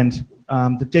to that end,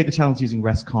 the data channel is using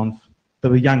RESTconf. There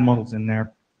were Yang models in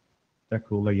there. They're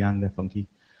cool, they're Yang, they're funky.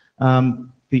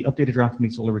 The updated draft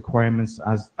meets all the requirements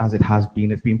as it has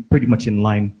been. It's been pretty much in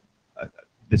line.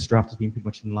 This draft has been pretty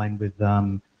much in line with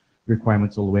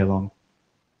requirements all the way along.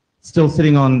 Still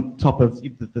sitting on top of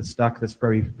the stack that's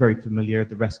very, very familiar,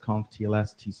 the RESTconf,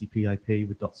 TLS, TCP, IP,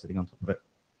 with dots sitting on top of it.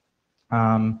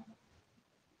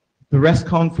 The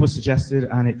RESTconf was suggested,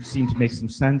 and it seemed to make some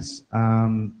sense.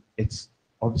 It's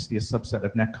obviously a subset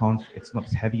of netconf. It's not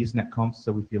as heavy as netconf,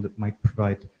 so we feel it might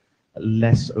provide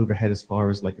less overhead as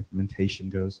far as like implementation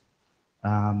goes.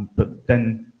 But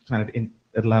then kind of it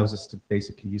allows us to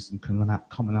basically use some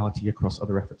commonality across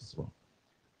other efforts as well.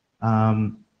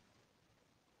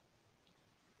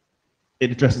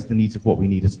 It addresses the needs of what we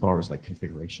need as far as like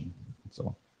configuration and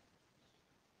so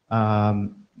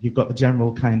on. You've got the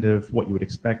general kind of what you would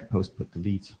expect: post, put,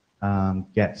 delete,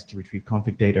 get to retrieve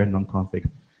config data, non-config.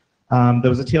 There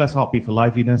was a TLS heartbeat for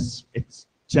liveliness. It's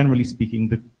generally speaking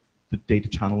the data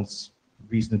channel's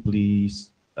reasonably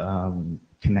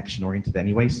connection oriented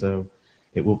anyway, so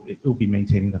it will be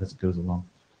maintaining that as it goes along.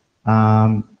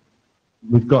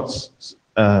 We've got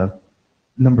a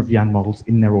number of Yang models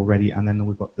in there already, and then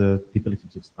we've got the ability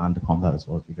to expand upon that as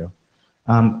well as we go.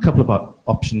 A couple of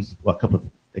options, well, a couple of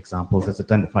examples. There's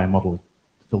identify model,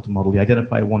 filter model. The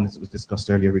identify one that was discussed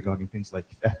earlier regarding things like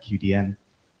FQDN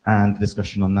and the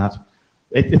discussion on that.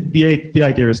 The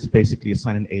idea is to basically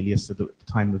assign an alias at the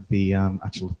time of the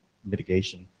actual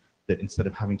mitigation, that instead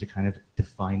of having to kind of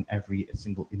define every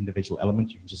single individual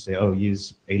element, you can just say, oh,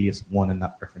 use alias 1 and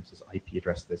that references IP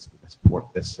address this, with this port,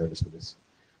 this service with this.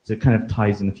 So it kind of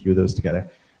ties in a few of those together.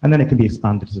 And then it can be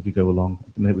expanded as we go along.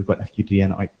 At the minute we've got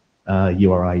FQDN,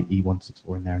 URI,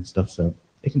 E164 in there and stuff, so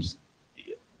it can just,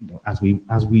 you know, as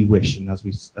we wish and as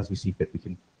we see fit, we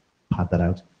can pad that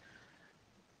out.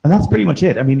 And that's pretty much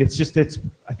it. I mean, I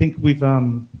think we've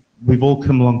all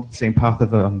come along the same path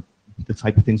of the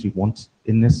type of things we want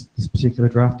in this particular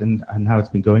draft and how it's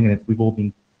been going, and we've all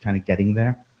been kind of getting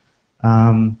there.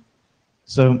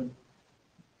 So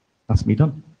that's me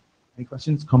done. Any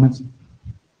questions, comments?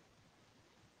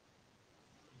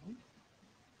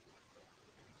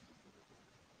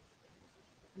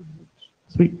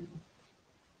 Sweet.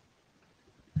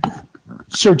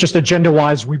 So just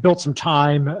agenda-wise, we built some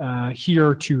time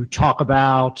here to talk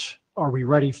about, are we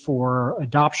ready for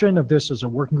adoption of this as a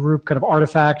working group kind of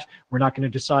artifact? We're not going to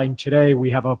decide today. We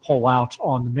have a poll out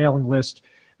on the mailing list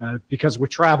because with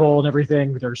travel and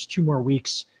everything, there's 2 more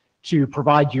weeks to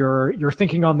provide your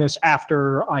thinking on this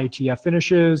after IETF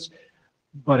finishes.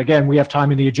 But again, we have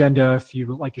time in the agenda if you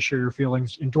would like to share your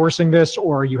feelings endorsing this,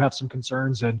 or you have some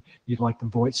concerns and you'd like them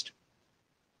voiced.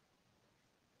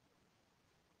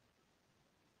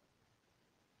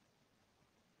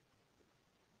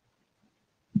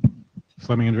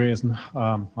 Fleming Andreasen.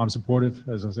 I'm supportive,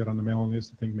 as I said on the mailing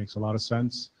list. I think it makes a lot of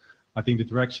sense. I think the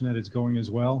direction that it's going as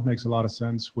well makes a lot of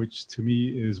sense, which to me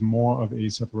is more of a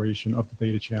separation of the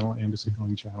data channel and the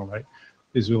signaling channel, right?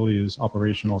 This really is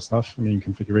operational stuff. I mean,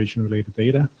 configuration related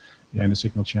data, and the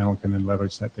signal channel can then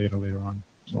leverage that data later on.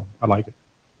 So I like it.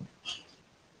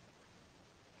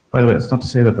 By the way, it's not to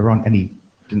say that there aren't any,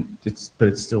 but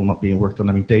it's still not being worked on.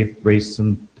 I mean, Dave raised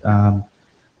some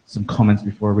comments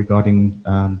before regarding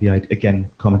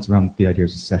comments around the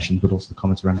ideas of session, but also the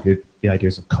comments around the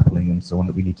ideas of coupling and so on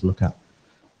that we need to look at.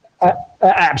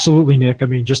 Absolutely, Nick. I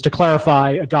mean, just to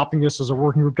clarify, adopting this as a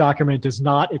working group document does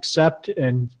not accept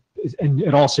and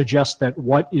it all suggests that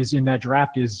what is in that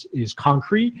draft is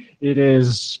concrete. It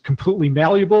is completely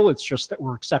malleable. It's just that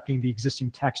we're accepting the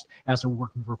existing text as a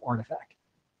working group artifact.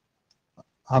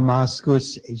 I'm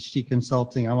Oscos, HT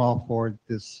Consulting. I'm all for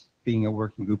this being a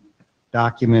working group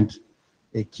document.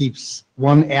 It keeps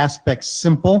one aspect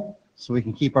simple so we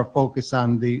can keep our focus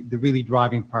on the really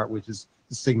driving part, which is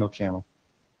the signal channel.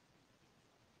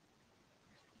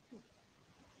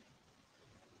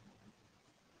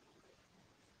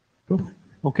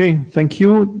 Okay, thank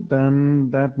you.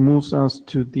 Then that moves us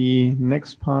to the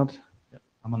next part.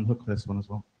 I'm on the hook for this one as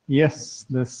well. Yes,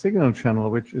 the signal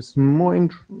channel, which is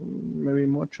maybe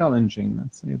more challenging,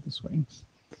 let's say it this way.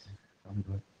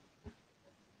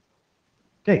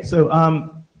 Okay, so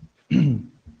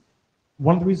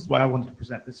one of the reasons why I wanted to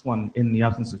present this one in the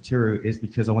absence of Tiru is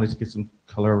because I wanted to give some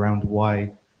color around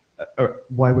why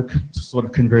we're sort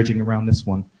of converging around this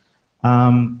one.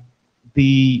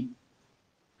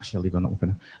 Actually, I'll leave on that one for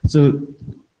now. So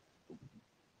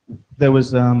there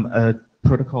was a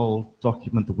protocol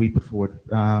document that we put forward,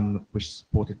 which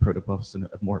supported protobufs and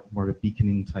more of a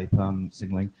beaconing type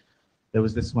signaling. There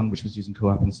was this one which was using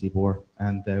CoAP and CBOR,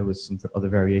 and there was some other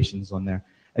variations on there.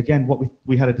 Again, what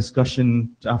we had a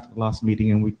discussion after the last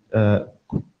meeting, and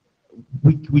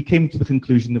we came to the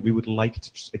conclusion that we would like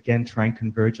to again try and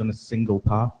converge on a single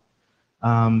path,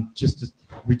 just to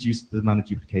reduce the amount of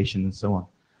duplication and so on.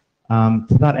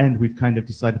 To that end, we've kind of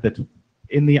decided that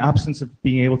in the absence of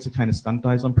being able to kind of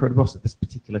standardize on protobufs at this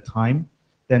particular time,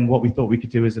 then what we thought we could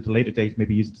do is at a later date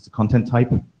maybe use it as a content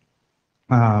type.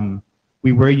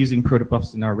 We were using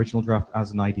protobufs in our original draft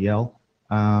as an IDL,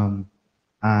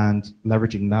 and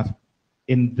leveraging that.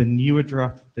 In the newer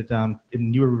draft, in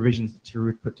newer revisions that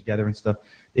Tiru put together and stuff,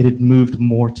 it had moved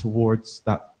more towards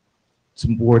a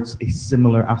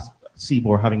similar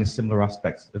CBOR having a similar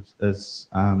aspect as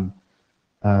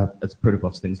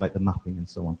protobufs, things like the mapping and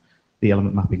so on, the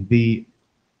element mapping.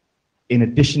 In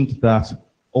addition to that,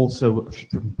 also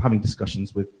having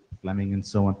discussions with Fleming and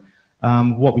so on,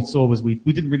 what we saw was we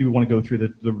didn't really want to go through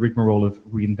the rigmarole of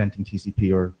reinventing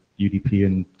TCP or UDP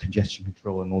and congestion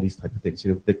control and all these type of things.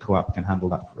 You know, the CoAP can handle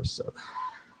that for us.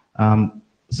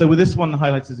 So with this one, the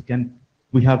highlights is again,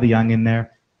 we have the Yang in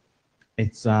there.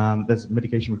 It's there's a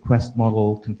mitigation request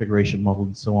model, configuration model,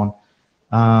 and so on.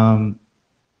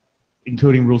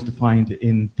 Encoding rules defined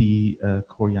in the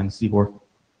core Yang CBOR,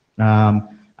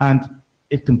 and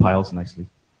it compiles nicely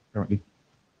currently.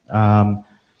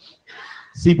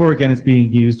 CBOR again is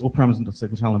being used, all parameters in the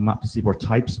signal channel and mapped to CBOR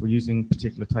types. We're using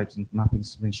particular types and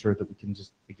mappings to ensure that we can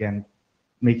just again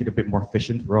make it a bit more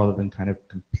efficient rather than kind of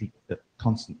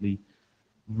constantly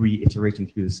reiterating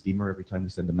through the schema every time we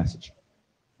send a message,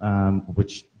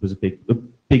 which was a big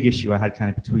issue I had kind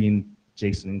of between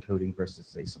JSON encoding versus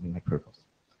say something like protocols.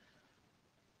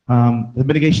 The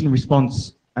mitigation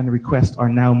response and the request are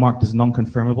now marked as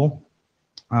non-confirmable.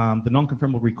 The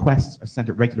non-confirmable requests are sent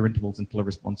at regular intervals until a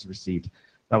response is received.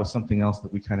 That was something else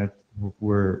that we kind of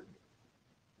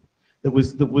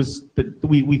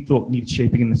we thought needed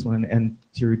shaping in this one, and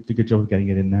Tiru did a good job of getting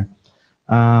it in there.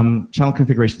 Channel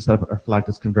configuration setup are flagged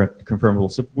as confirmable.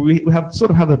 So we have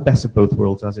sort of have the best of both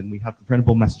worlds, as in we have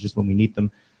confirmable messages when we need them,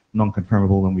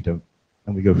 non-confirmable when we don't,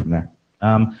 and we go from there.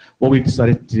 What we've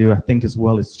decided to do, I think, as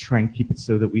well, is to try and keep it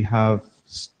so that we have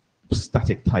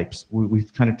static types.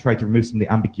 We've kind of tried to remove some of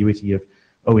the ambiguity of,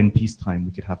 oh, in peacetime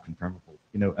we could have confirmable,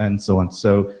 you know, and so on.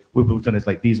 So what we've done is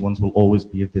like these ones will always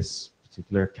be of this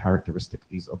particular characteristic.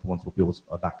 These other ones will be always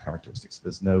of that characteristic. So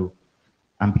there's no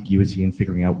ambiguity in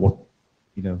figuring out what,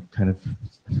 you know, kind of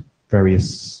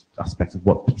various aspects of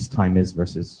what peacetime is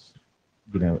versus,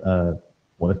 you know,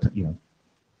 wartime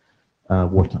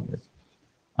is.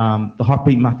 The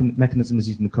heartbeat mechanism is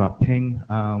using the CoAP ping.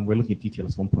 We're looking at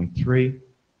DTLS 1.3.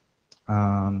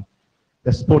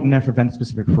 There's support in there for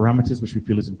event-specific parameters, which we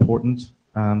feel is important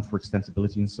for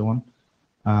extensibility and so on.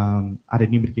 Added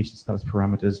new mitigation status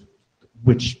parameters,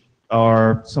 which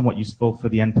are somewhat useful for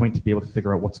the endpoint to be able to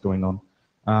figure out what's going on.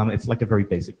 It's like a very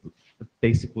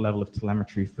basic level of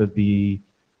telemetry for the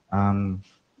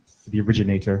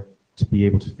originator to be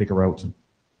able to figure out,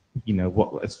 you know,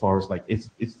 what, as far as like, is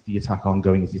the attack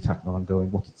ongoing, is the attack not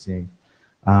ongoing, what's it seeing?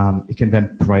 It can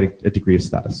then provide a degree of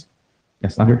status.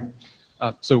 Yes, Andrew?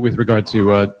 So with regard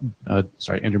to,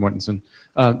 Andrew Mortensen,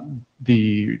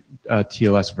 the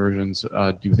TLS versions,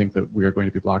 do you think that we are going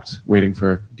to be blocked waiting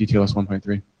for DTLS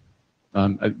 1.3?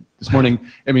 This morning,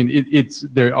 I mean,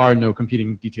 there are no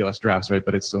competing DTLS drafts, right?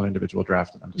 But it's still an individual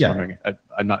draft. I'm just wondering.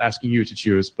 I'm not asking you to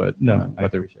choose, but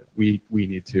whether we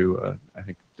need to, I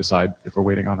think, decide if we're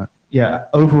waiting on it. Yeah.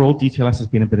 Overall, DTLS has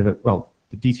been a bit of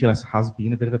the DTLS has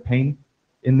been a bit of a pain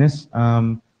in this.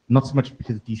 Not so much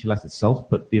because of DTLS itself,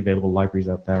 but the available libraries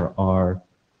out there are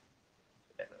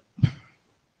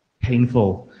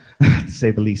painful, to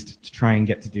say the least, to try and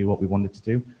get to do what we wanted to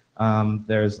do.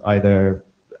 There's either,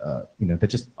 they're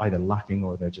just either lacking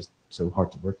or they're just so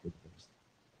hard to work with.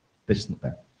 They're just not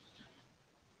there.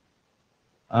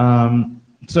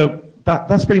 So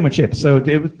that's pretty much it. So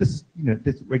it was this,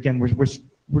 again,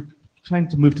 we're trying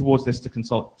to move towards this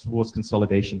towards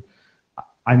consolidation.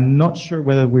 I'm not sure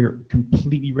whether we're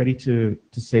completely ready to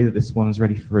say that this one is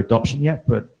ready for adoption yet,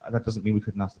 but that doesn't mean we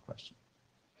couldn't ask the question.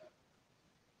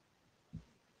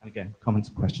 And again, comments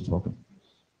and questions welcome.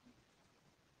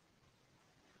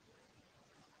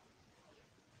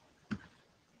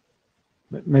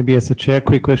 Maybe as a chair,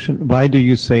 quick question. Why do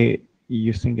you say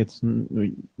you think it's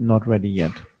not ready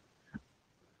yet?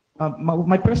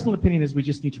 My personal opinion is we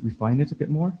just need to refine it a bit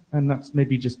more, and that's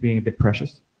maybe just being a bit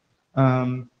precious.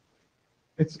 I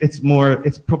guess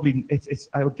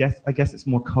it's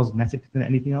more cosmetic than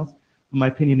anything else. My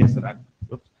opinion is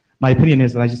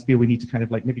that I just feel we need to kind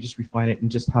of like maybe just refine it and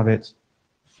just have it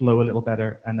flow a little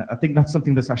better. And I think that's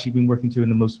something that's actually been working to in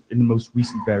the most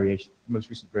recent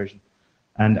version.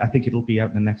 And I think it'll be out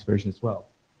in the next version as well.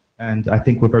 And I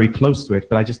think we're very close to it,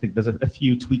 but I just think there's a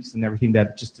few tweaks and everything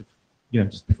there just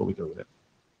before we go with it.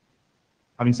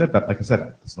 Having said that, like I said,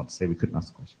 that's not to say we couldn't ask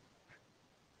the question.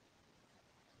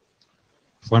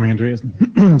 Fleming Andreas.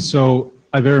 So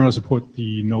I very much support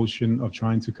the notion of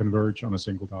trying to converge on a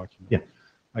single document. Yeah.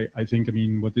 I think,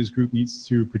 what this group needs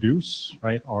to produce,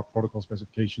 right, are protocol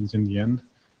specifications in the end.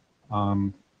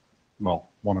 Well,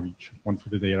 one of each, one for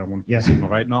the data, one for the signal,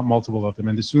 right? Not multiple of them.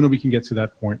 And the sooner we can get to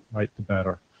that point, right, the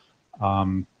better.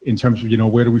 In terms of,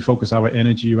 where do we focus our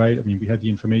energy, right? We had the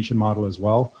information model as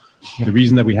well. The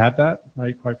reason that we had that,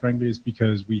 right, quite frankly, is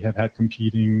because we have had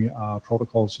competing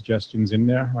protocol suggestions in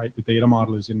there, right? The data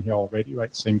model is in here already,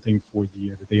 right? Same thing for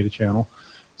the data channel.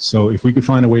 So if we could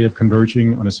find a way of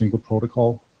converging on a single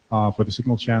protocol for the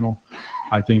signal channel,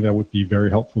 I think that would be very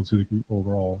helpful to the group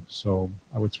overall. So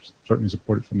I would certainly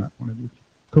support it from that point of view.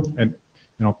 Cool. And,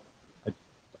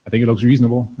 I think it looks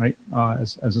reasonable, right,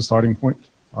 as a starting point.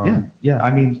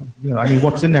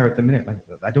 What's in there at the minute, like,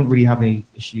 I don't really have any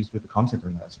issues with the content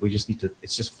in that. So we just need to,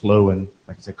 it's just flow and,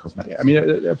 like I said, cosmetic. Yeah,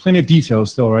 there are plenty of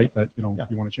details still, right, that, you want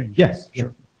to change. Yes,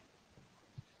 sure.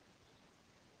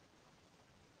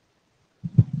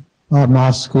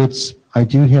 Moskowitz, I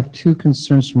do have two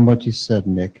concerns from what you said,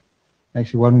 Nick.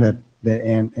 Actually, one that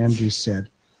Andrew said.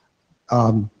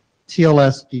 TLS,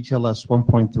 DTLS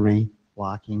 1.3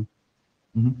 blocking.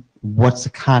 Mm-hmm. What's the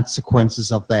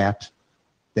consequences of that?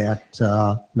 What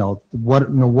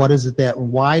is it that,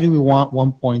 why do we want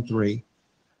 1.3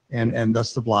 and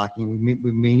thus the blocking?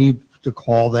 We may need to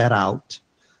call that out.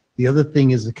 The other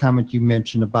thing is the comment you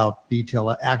mentioned about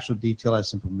actual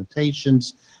DTLS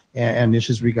implementations and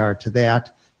issues regard to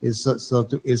that. Is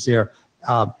there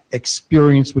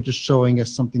experience which is showing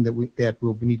us something that we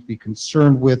need to be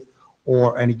concerned with,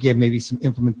 and again maybe some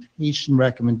implementation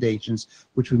recommendations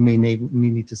which we may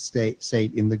need to say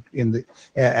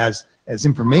as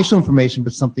information,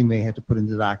 but something may have to put in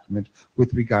the document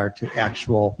with regard to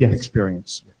actual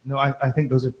experience. No, I think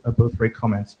those are both great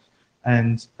comments.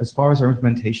 And as far as our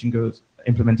implementation goes,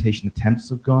 implementation attempts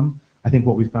have gone. I think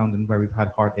what we've found and where we've had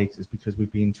heartaches is because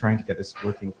we've been trying to get this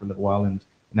working for a little while, and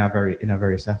in our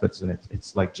various efforts, and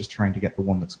it's like just trying to get the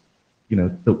one that's,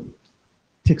 that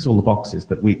ticks all the boxes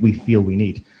that we feel we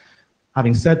need.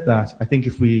 Having said that, I think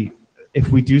if we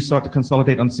do start to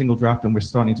consolidate on a single draft and we're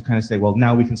starting to kind of say, well,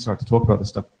 now we can start to talk about this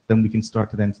stuff, then we can start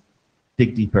to then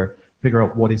dig deeper, figure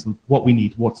out what we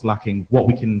need, what's lacking, what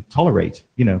we can tolerate,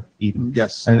 even.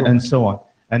 Yes. And so on.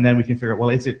 And then we can figure out, well,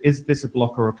 is this a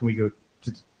blocker, or can we go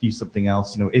to do something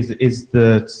else? For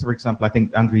example, I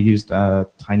think Andrew used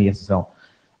Tiny SSL,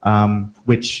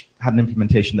 which had an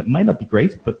implementation that might not be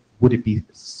great, but would it be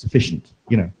sufficient?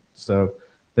 So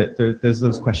there's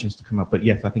those questions to come up. But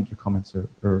yes, I think your comments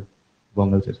are well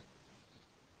noted.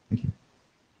 Thank you.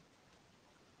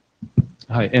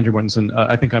 Hi, Andrew Mortensen.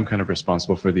 I think I'm kind of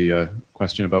responsible for the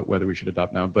question about whether we should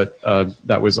adopt now, but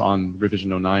that was on revision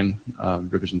 09.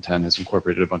 Revision 10 has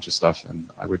incorporated a bunch of stuff, and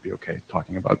I would be okay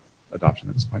talking about adoption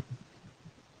at this point.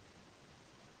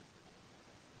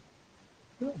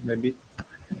 Maybe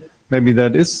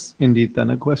that is indeed then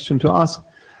a question to ask.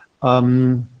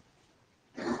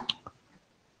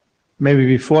 Maybe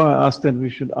before I ask that, we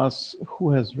should ask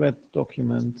who has read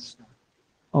documents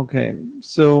Okay,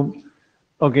 so,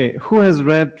 okay, who has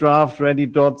read draft ready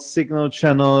dot signal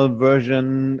channel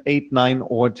version 8, 9,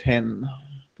 or 10?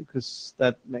 Because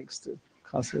that makes the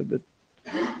class a bit.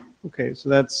 Okay, so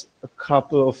that's a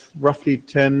couple of roughly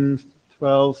 10,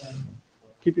 12.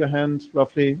 Keep your hand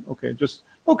roughly. Okay, just,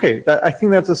 okay, that, I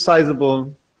think that's a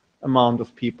sizable amount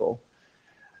of people.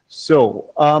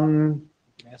 So,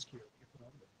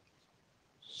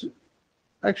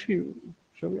 actually,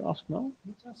 shall we ask now?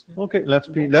 Okay, let's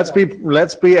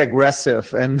be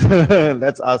aggressive and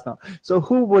let's ask now. So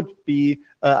who would be,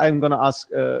 I'm going to ask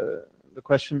the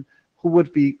question, who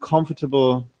would be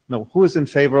comfortable, no, who is in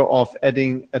favor of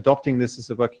adopting this as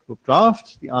a working group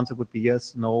draft? The answer would be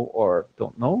yes, no, or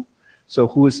don't know. So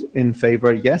who is in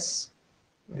favor? Yes.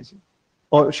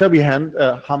 Or shall we hand,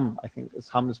 hum, I think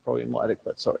hum is probably more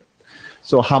adequate, sorry.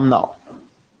 So hum now.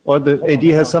 Or the AD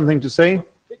has something to say?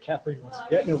 Kathleen wants,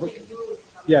 yeah, no,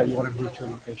 yeah, you want to move to a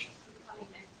location.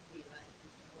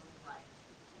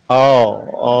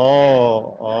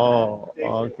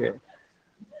 Okay.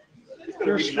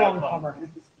 You're a strong hummer.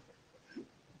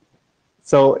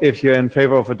 So if you're in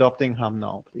favor of adopting hum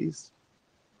now, please.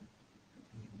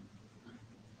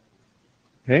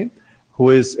 Okay.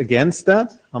 Who is against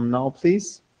that? Hum now,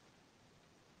 please.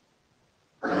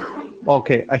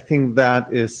 Okay, I think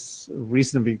that is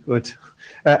reasonably good.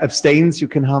 Abstains, you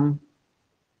can hum.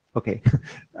 Okay,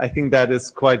 I think that is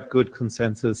quite good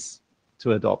consensus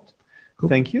to adopt. Cool.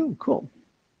 Thank you. Cool.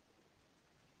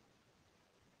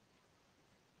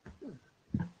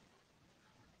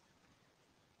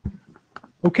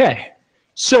 Okay,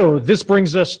 so this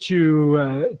brings us to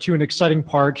an exciting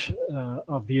part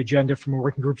of the agenda from a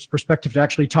working group's perspective to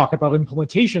actually talk about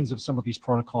implementations of some of these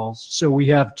protocols. So we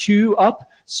have two up.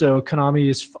 So Konami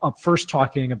is up first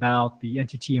talking about the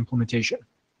NTT implementation.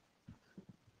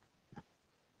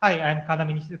 Hi, I'm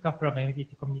Kanami Nishizuka from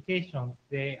NTT Communications.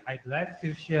 Today, I'd like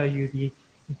to share you the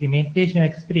implementation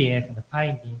experience and the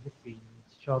findings in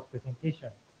short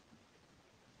presentation.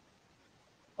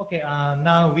 Okay,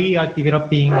 now we are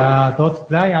developing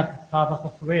 .client server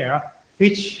software,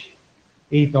 which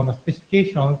is on the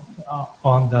specifications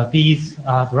on these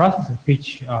drafts,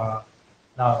 which now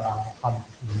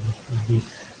in this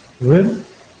room.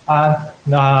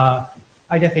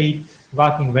 I just say it's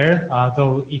working well,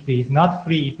 though it is not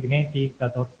fully implemented the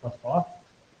protocol.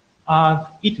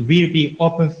 It will be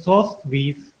open sourced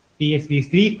with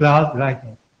BSD3 cloud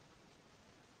license.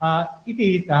 It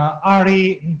is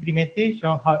early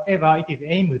implementation, however, it is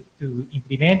aimed to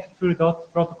implement full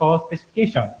DOT protocol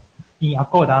specification in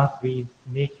accordance with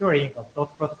maturing of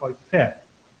DOT protocol itself.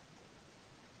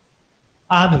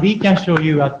 And we can show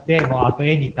you a demo at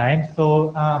any time,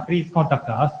 so please contact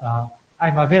us.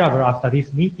 I'm available after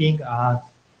this meeting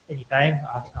anytime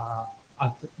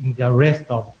in the rest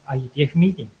of IETF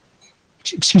meeting.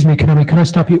 Excuse me, can I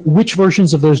stop you? Which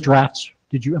versions of those drafts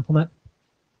did you implement?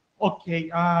 Okay,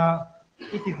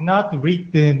 it is not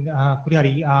written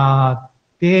clearly.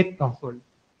 Date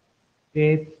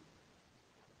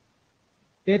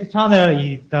channel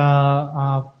is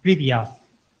the previous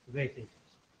latest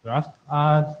draft.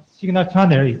 Signal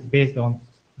channel is based on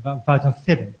version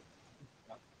 7.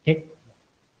 Okay,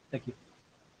 thank you.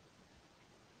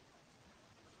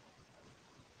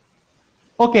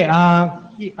 Okay,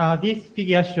 this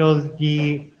figure shows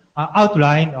the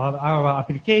outline of our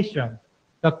application.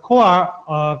 The core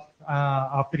of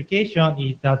application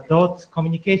is the DOT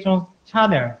communication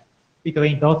channel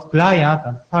between DOT client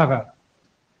and server.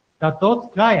 The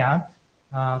DOT client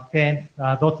sends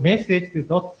DOT message to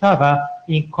DOT server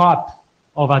in COAP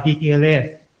over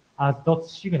DTLS as DOT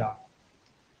signal.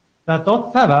 The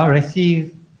DOT server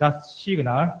receives that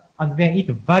signal and then it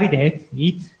validates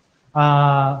it,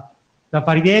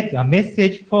 validates a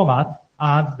message format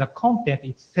and the content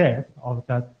itself of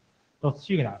the DOT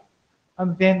signal,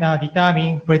 and then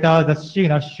determine whether the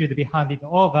signal should be handed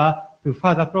over to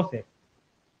further process.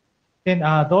 Then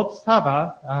DOT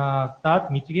server starts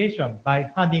mitigation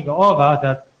by handing over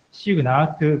the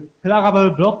signal to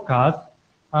pluggable blockers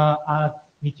as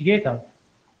mitigators.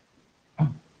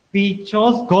 We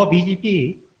chose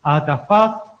GoBGP as the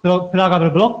first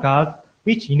pluggable blockers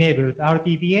which enables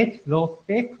RTBH, low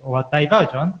spec, or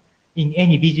diversion in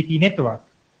any BGP network.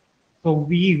 So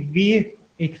we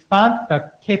expand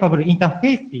the capable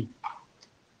interfaces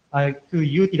to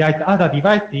utilize other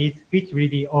devices which will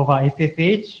be over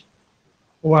SSH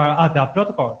or other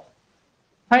protocols.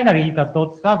 Finally, the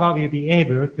DOT server will be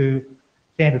able to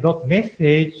send DOT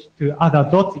message to other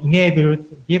DOT-enabled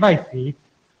devices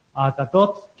as a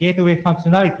DOT gateway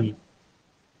functionality.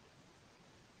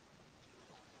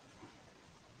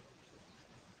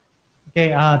 Okay,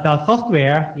 the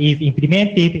software is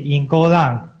implemented in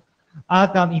Golang. As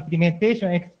an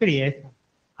implementation experience,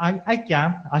 I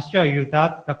can assure you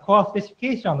that the core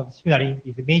specification of Simulink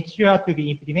is mature to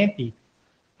be implemented.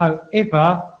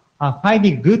 However,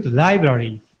 finding good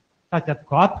libraries such as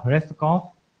Co-op,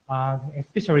 RESTConf,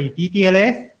 especially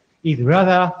DTLS, is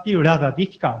still rather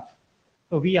difficult.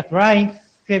 So we are trying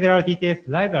several DTLS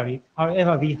libraries.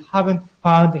 However, we haven't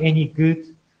found any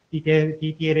good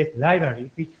DTLS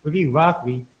library which fully work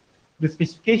with the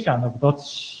specification of dot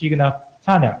signal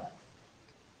channel.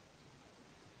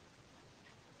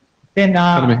 Then,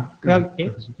 Andrew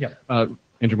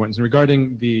Mortensen,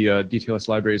 regarding the DTLS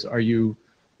libraries,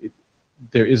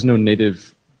 there is no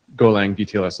native Golang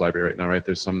DTLS library right now, right?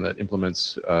 There's some that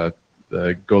implements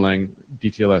the Golang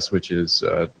DTLS, which is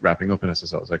wrapping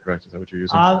OpenSSL. Is that correct? Is that what you're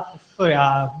using? Sorry,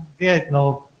 there is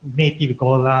no native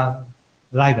Golang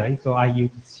library, so I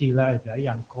use C library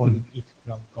and calling it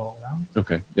from Golang.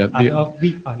 Okay. Yeah.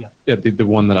 The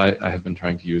one that I have been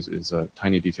trying to use is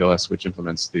Tiny DTLS, which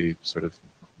implements the sort of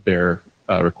bare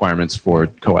requirements for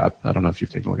CoAP. I don't know if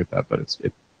you've taken a look at that, but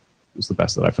it was the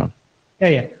best that I found.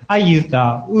 Yeah. I use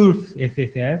the Wolf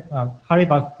SSL,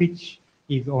 however, which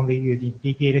is only using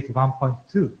DTLS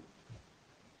 1.2.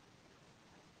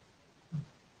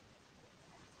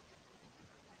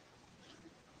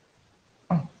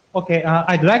 Okay,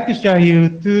 I'd like to show you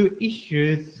two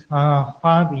issues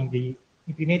found in the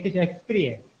implementation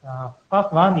experience.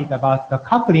 First one is about the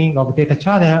coupling of data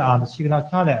channel and signal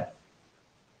channel.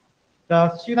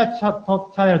 The signal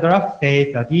channel draft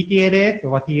says that DTLS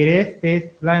or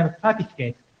TLS-based client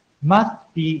certificate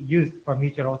must be used for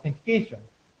mutual authentication.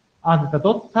 And the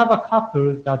dot server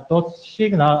couples the dot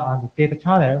signal and data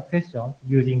channel session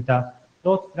using the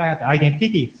dot client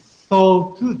identity.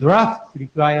 So two drafts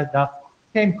require the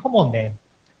same common name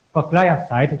for client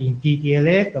side in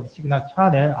DTLS of signal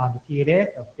channel and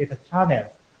TLS of data channel.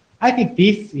 I think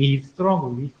this is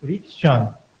strong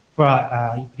restriction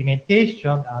for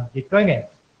implementation and deployment.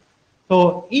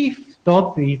 So if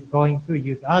DOT is going to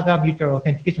use other mutual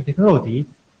authentication technologies,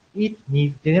 it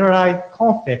needs generalized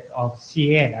concept of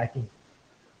CN, I think.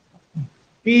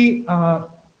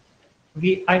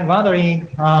 I'm wondering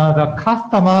the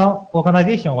customer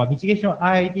organization or mitigation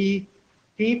ID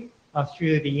tip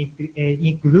should be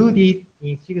included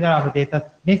in signal and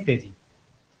data messaging.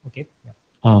 Okay. Yeah.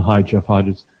 Hi, Jeff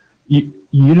Hodges.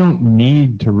 You don't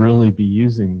need to really be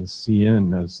using the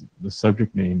CN as the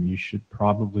subject name. You should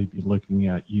probably be looking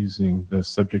at using the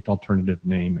subject alternative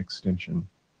name extension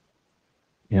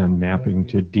and mapping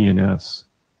to DNS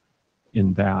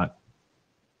in that.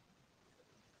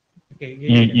 Okay,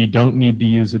 you don't need to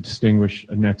use a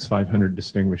NEX 500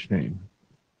 distinguished name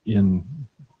in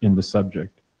the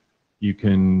subject. You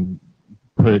can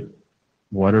put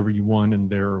whatever you want in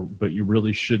there, but you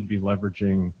really should be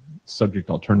leveraging subject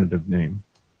alternative name.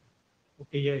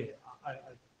 Okay, yeah.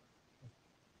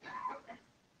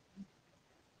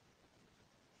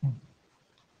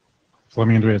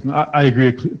 Fleming Andreas, I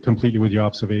agree completely with your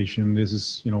observation. This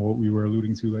is, what we were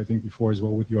alluding to, I think, before as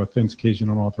well with your authentication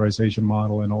and authorization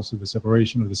model and also the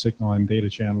separation of the signal and data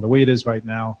channel. The way it is right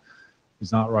now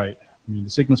is not right. I mean, the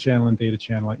signal channel and data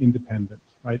channel are independent,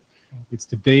 right? It's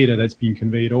the data that's being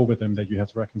conveyed over them that you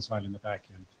have to reconcile in the back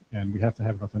end. And we have to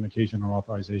have an authentication and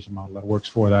authorization model that works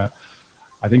for that.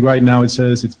 I think right now it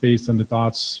says it's based on the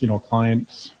DOTS,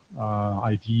 client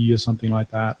ID or something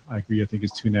like that. I agree. I think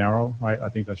it's too narrow, right? I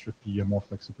think there should be more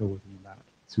flexibility in that.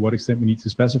 To what extent we need to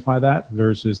specify that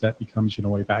versus that becomes, a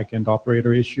back-end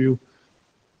operator issue,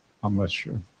 I'm less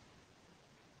sure.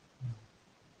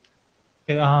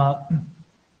 Okay,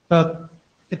 the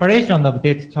separation of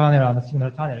data channel and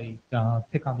signal channel is the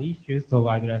second issue, so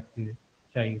I'd like to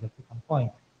show you the second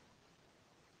point.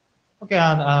 Okay,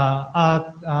 and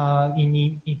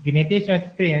in implementation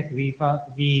experience,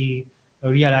 we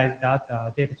realized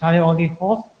that data channel only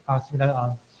host,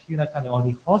 signal channel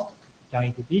only host can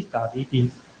exist, and it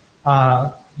is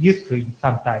useful in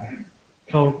some time.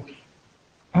 So,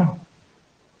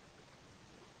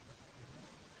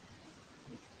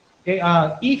 okay,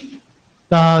 if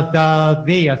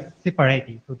they are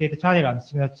separated, so data channel and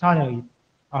signal channel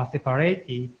are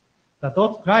separated, the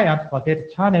dot client for data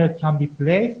channel can be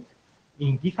placed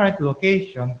in different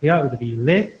locations. There would be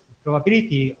less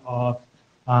probability of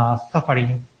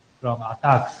suffering from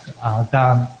attacks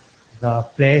than the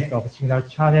place of signal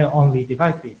channel only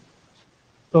devices.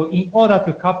 So in order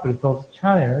to couple those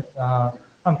channels,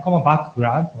 some common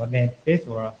background or namespace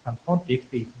or some context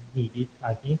is needed,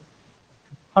 I think.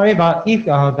 However, if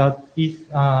this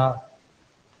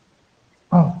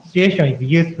situation is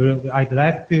useful, I'd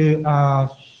like to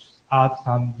add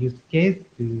some use case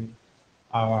to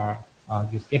our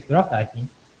use case draft, I think.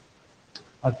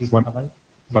 How do you What- think about it?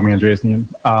 Fleming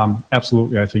Andreasen.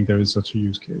 Absolutely, I think there is such a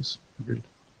use case. Agreed.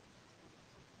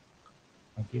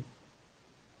 Thank you.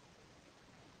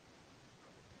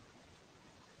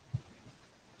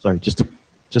 Sorry,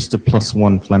 just to plus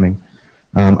one, Fleming.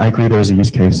 I agree there is a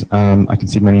use case. I can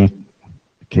see many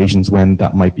occasions when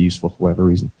that might be useful for whatever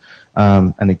reason.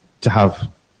 To have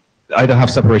either have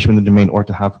separation within the domain or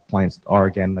to have clients that are,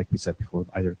 again, like we said before,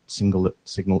 either single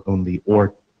signal only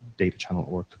or data channel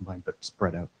or combined but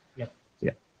spread out. Yep.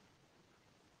 Yeah.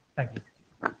 Thank you.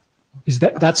 Is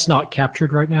that's not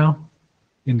captured right now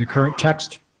in the current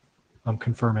text? I'm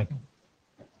confirming.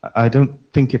 I don't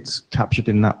think it's captured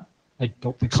in that I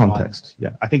don't think so. context. Yeah,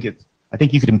 I think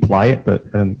you could imply it, but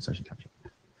I don't think it's actually captured.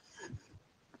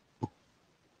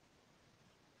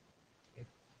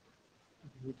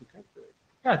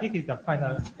 Yeah, this is the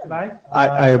final slide.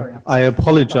 I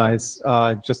apologize,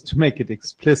 just to make it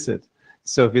explicit.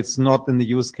 So if it's not in the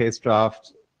use case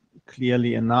draft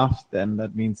clearly enough, then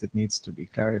that means it needs to be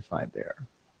clarified there.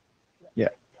 Yeah.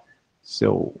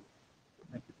 So,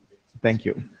 thank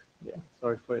you. Yeah.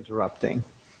 Sorry for interrupting.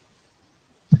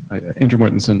 Andrew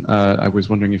Mortensen, I was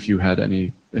wondering if you've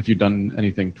done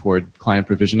anything toward client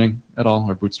provisioning at all,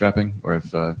 or bootstrapping, or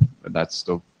if that's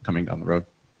still coming down the road.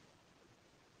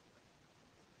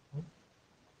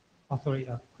 Oh, sorry,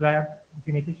 client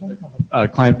implementation?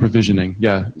 Client provisioning,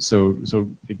 yeah. So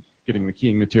getting the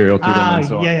keying material to them and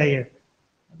so on. Yeah.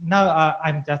 Now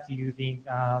I'm just using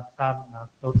some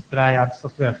those client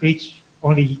software which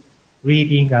only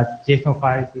reading JSON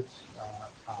files, which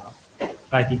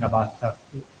writing about the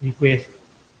request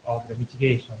of the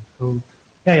mitigation. So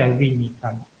we need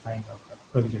some kind of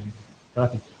provisioning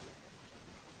strategy.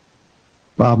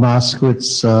 Bob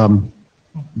Moskowitz,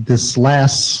 this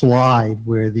last slide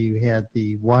where you had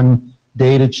the one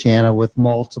data channel with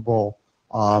multiple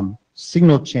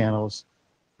signal channels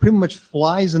pretty much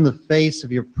flies in the face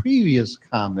of your previous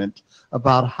comment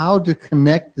about how to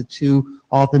connect the two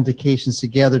authentications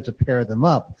together to pair them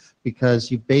up,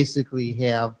 because you basically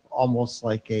have almost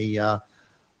like a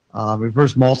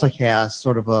reverse multicast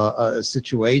sort of a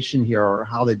situation here, or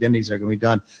how the identities are going to be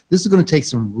done. This is going to take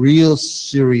some real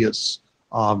serious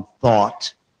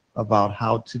thought about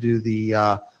how to do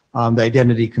the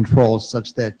identity controls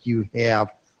such that you have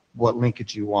what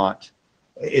linkage you want.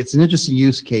 It's an interesting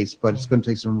use case, but it's going to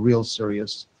take some real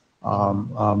serious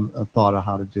thought of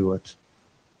how to do it.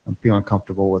 I'm feeling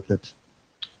comfortable with it.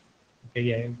 Okay,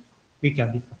 yeah, we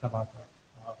can discuss about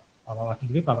our working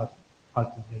group about how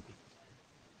to make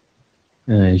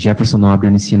it. Jefferson Nobre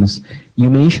Unicinos. You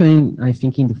mentioned, I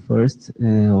think in the first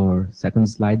or second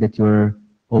slide, that you're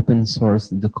open source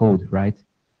the code, right?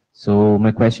 So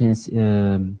my question is,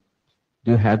 do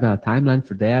you have a timeline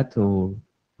for that, or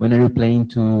when are you planning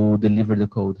to deliver the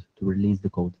code, to release the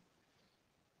code?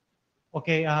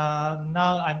 Okay,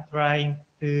 now I'm trying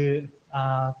to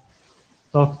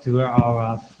talk to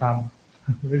our some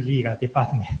legal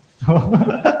department. So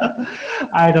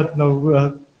I don't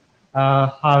know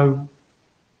how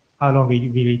long will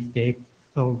it take.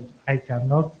 So I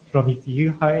cannot promise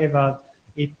you. However,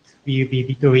 it will be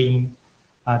between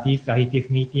this IETF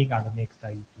meeting and the next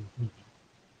IETF meeting.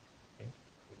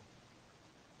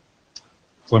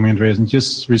 Fleming Andreasen,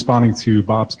 just responding to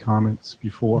Bob's comments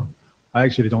before, I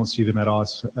actually don't see them at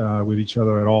odds with each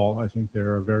other at all. I think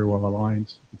they're very well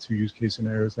aligned, the two use case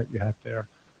scenarios that you have there.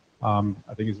 I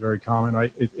think it's very common,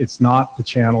 right? It's not the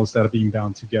channels that are being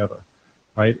bound together,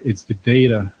 right? It's the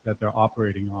data that they're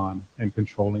operating on and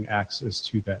controlling access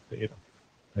to that data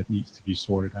that needs to be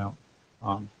sorted out.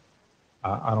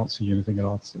 I don't see anything at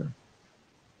odds there.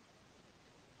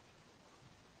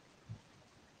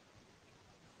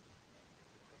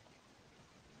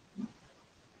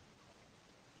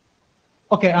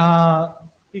 Okay,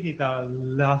 this is the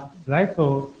last slide.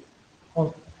 So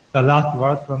the last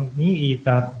word from me is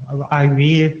that I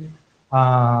will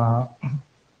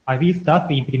start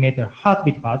to implement a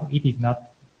heartbeat part. It is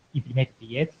not implemented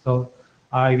yet, so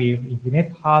I will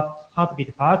implement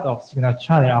heartbeat part of signal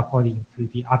channel according to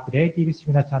the updated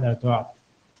signal channel draft.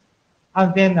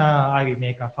 And then I will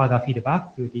make a further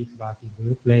feedback to this working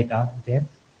group later. Then,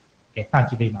 okay,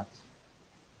 thank you very much.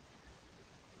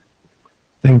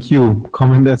 Thank you.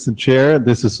 Comment as the chair.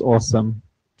 This is awesome.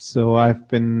 So I've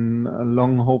been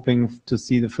long hoping to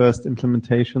see the first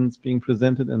implementations being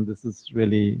presented, and this is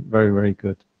really very, very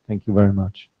good. Thank you very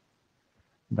much.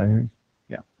 Yeah.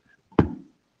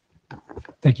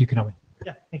 Thank you, Konami.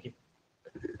 Yeah, thank you.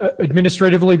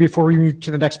 Administratively, before we move to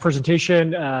the next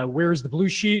presentation, where's the blue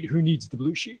sheet? Who needs the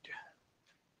blue sheet?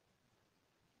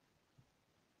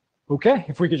 Okay,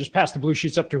 if we could just pass the blue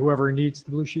sheets up to whoever needs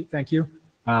the blue sheet. Thank you.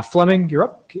 Fleming, you're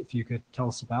up. If you could tell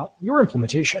us about your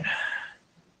implementation.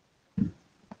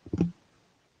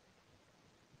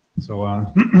 So I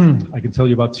can tell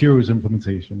you about Tiro's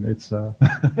implementation. It's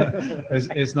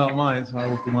it's not mine, so I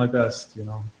will do my best. You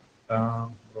know.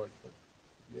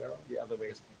 The other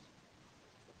way.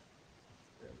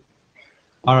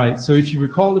 All right. So if you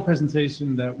recall the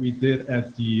presentation that we did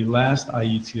at the last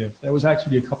IETF, there was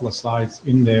actually a couple of slides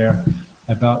in there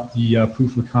about the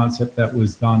proof of concept that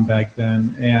was done back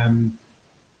then, and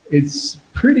it's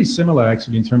pretty similar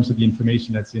actually in terms of the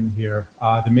information that's in here.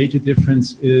 The major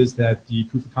difference is that the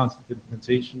proof of concept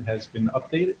implementation has been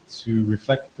updated to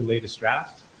reflect the latest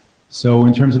draft. So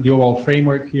in terms of the overall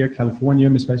framework here, California,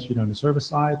 especially on the server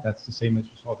side, that's the same as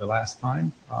you saw the last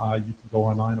time. You can go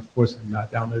online, of course, and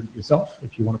download it yourself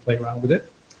if you want to play around with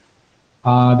it.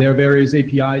 There are various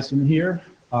APIs in here.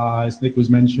 As Nick was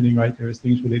mentioning, right, there's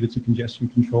things related to congestion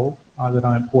control that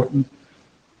are important.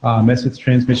 Message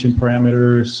transmission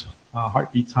parameters,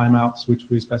 heartbeat timeouts, which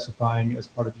we're specifying as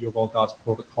part of the overall DOTS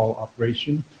protocol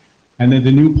operation. And then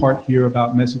the new part here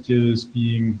about messages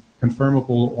being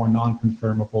confirmable or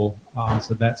non-confirmable.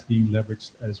 So that's being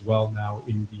leveraged as well now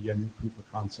in the new proof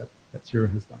of concept that Tiro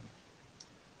has done.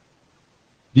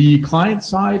 The client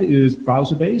side is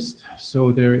browser-based.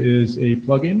 So there is a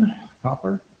plugin,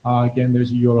 Copper. Again,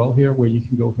 there's a URL here where you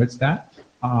can go fetch that.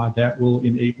 That will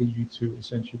enable you to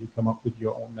essentially come up with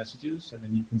your own messages, and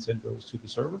then you can send those to the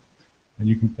server, and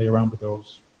you can play around with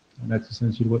those. And that's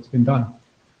essentially what's been done.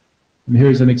 And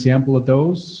here's an example of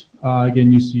those.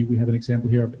 Again, you see we have an example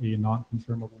here of a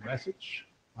non-confirmable message.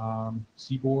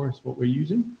 CBOR is what we're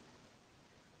using.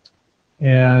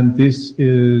 And this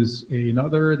is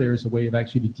another, there's a way of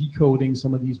actually decoding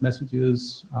some of these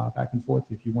messages back and forth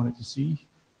if you wanted to see.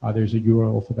 There's a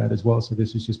URL for that as well. So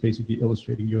this is just basically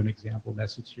illustrating you an example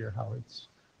message here, how it's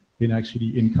been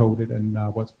actually encoded and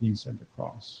what's being sent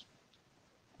across.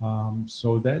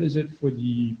 So that is it for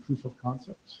the proof of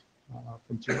concept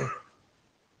from Tiro.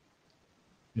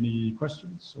 Any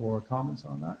questions or comments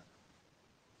on that?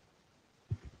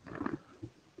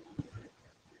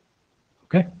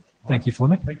 Okay, thank you,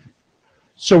 Fleming. Thank you.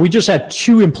 So we just had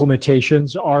 2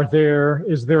 implementations.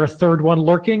 Is there a third one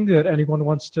lurking that anyone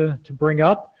wants to bring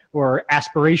up, or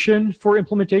aspiration for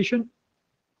implementation?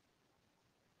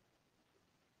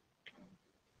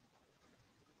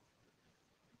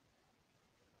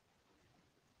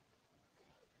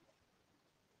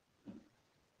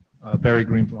 Barry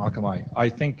Green from Akamai. I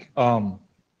think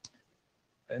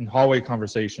in hallway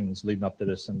conversations leading up to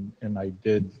this, and I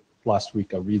did last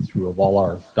week a read through of all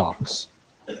our docs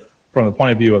from the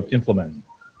point of view of implementing.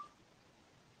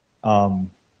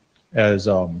 As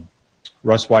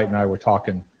Russ White and I were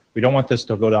talking, we don't want this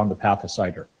to go down the path of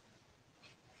CIDR.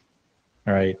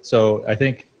 All right, so I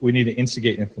think we need to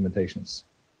instigate implementations.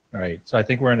 All right, so I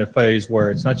think we're in a phase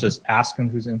where it's not just asking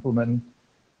who's implementing.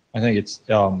 I think it's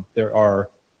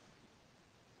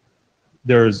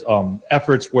there's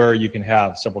efforts where you can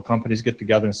have several companies get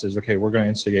together and says, okay, we're going to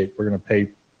instigate, we're going to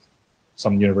pay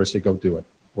some university to go do it.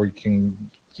 Or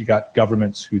you got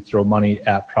governments who throw money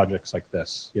at projects like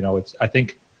this. You know, I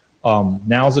think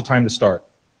now's the time to start.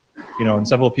 You know, and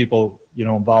several people, you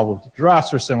know, involved with the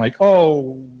drafts are saying like,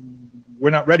 oh,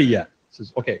 we're not ready yet. It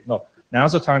says, okay, no,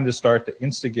 now's the time to start to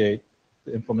instigate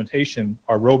the implementation,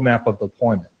 our roadmap of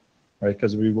deployment, right?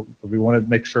 Because we want to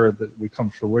make sure that we come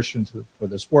to fruition for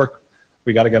this work.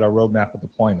 We got to get our roadmap of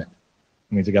deployment.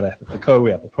 It means we got to have the code,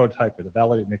 we have the prototype, we have to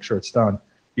validate, make sure it's done.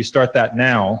 You start that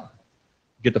now,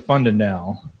 get the funding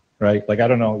now, right? Like, I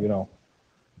don't know, you know,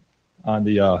 on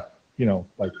the, you know,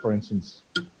 like for instance,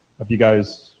 have you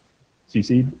guys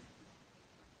CC'd?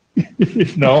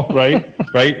 No, right?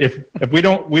 Right? If we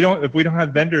don't have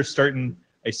vendors starting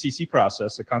a CC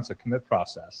process, a concept commit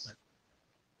process,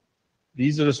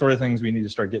 these are the sort of things we need to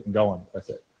start getting going with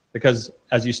it. Because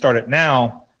as you start it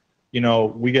now, you know,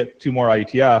 we get 2 more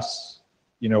IETFs,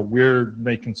 you know, we're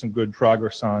making some good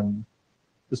progress on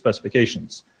the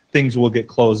specifications. Things will get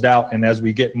closed out, and as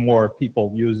we get more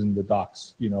people using the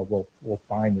docs, you know, we'll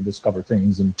find and discover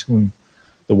things and tune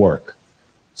the work.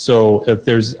 So if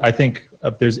there's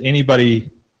anybody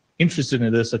interested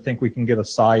in this, I think we can get a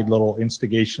side little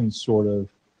instigation sort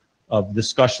of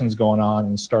discussions going on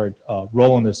and start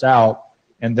rolling this out.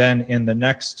 And then in the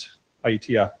next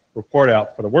IETF report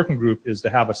out for the working group is to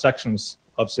have a sections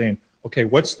of saying, okay,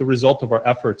 what's the result of our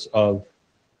efforts of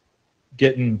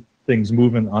getting things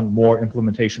moving on more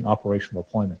implementation, operational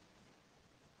deployment?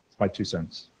 It's my 2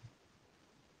 cents.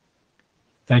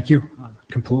 Thank you. I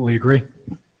completely agree.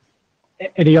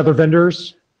 Any other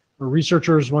vendors or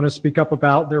researchers want to speak up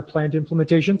about their planned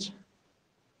implementations?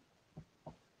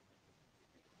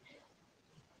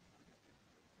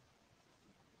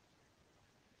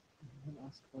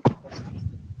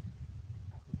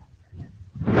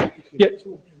 Yeah.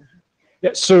 Yeah,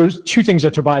 so two things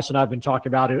that Tobias and I have been talking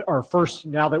about are first,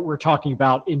 now that we're talking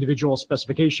about individual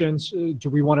specifications, do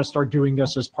we want to start doing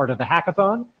this as part of the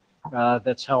hackathon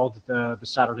that's held the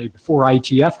Saturday before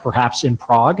IETF, perhaps in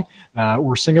Prague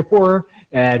or Singapore?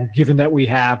 And given that we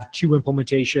have two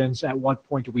implementations, at what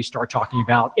point do we start talking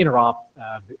about interop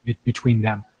between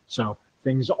them? So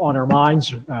things on our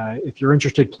minds. If you're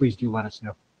interested, please do let us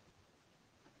know.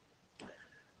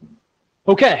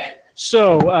 Okay.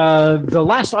 So the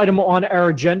last item on our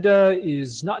agenda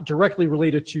is not directly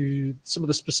related to some of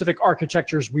the specific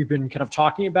architectures we've been kind of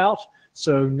talking about.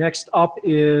 So next up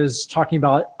is talking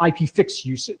about IPFix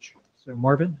usage. So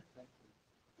Marvin.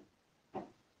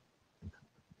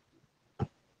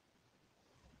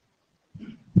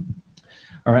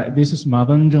 All right, this is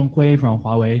Marvin Zhenghui from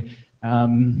Huawei.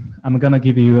 I'm going to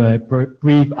give you a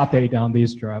brief update on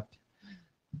this draft.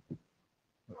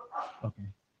 Okay.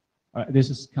 All right, this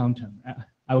is content.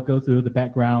 I will go through the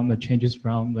background, the changes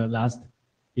from the last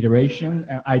iteration,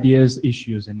 ideas,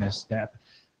 issues, and next step.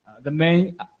 The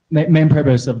main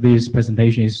purpose of this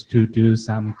presentation is to do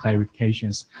some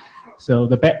clarifications. So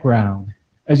the background,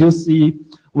 as you'll see,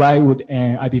 why would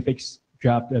an IPFix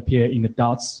draft appear in the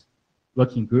DOTS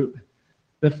working group?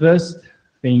 The first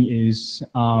thing is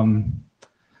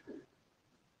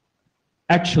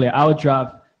actually our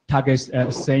draft targets the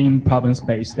same problem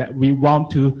space that we want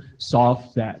to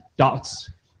solve, that DOTS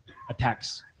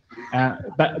attacks.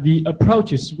 But the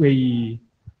approaches we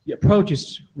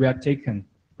are taking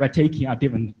are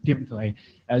differently.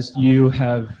 As you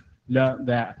have learned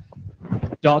that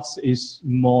DOTS is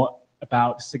more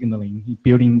about signaling,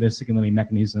 building the signaling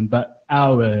mechanism, but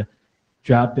our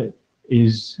draft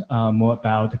is more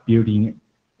about building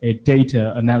a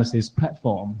data analysis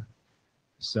platform.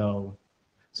 So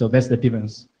that's the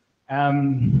difference.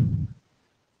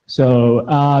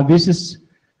 This is,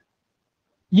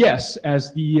 yes,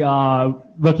 as the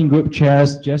working group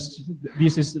chairs, just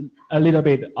this is a little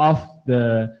bit off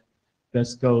the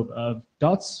scope of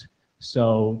DOTS.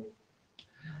 So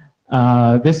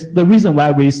the reason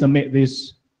why we submit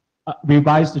this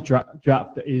revised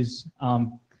draft is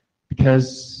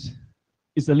because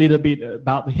it's a little bit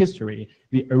about the history.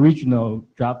 The original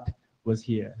draft was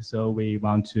here, so we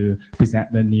want to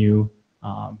present the new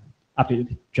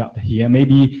updated draft here.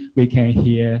 Maybe we can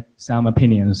hear some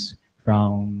opinions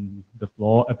from the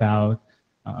floor about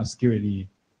security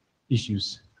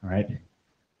issues. All right.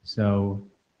 So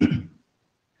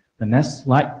the next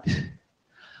slide.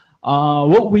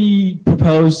 What we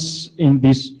propose in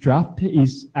this draft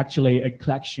is actually a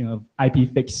collection of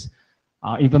IPFix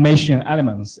information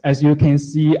elements. As you can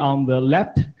see on the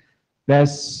left,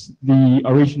 that's the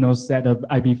original set of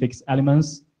IPFix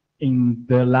elements in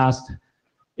the last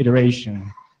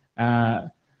iteration.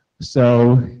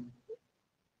 So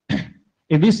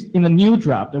in the new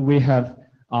draft, we have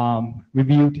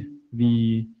reviewed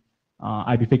the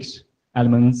IPFix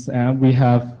elements, and we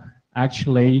have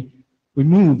actually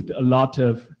removed a lot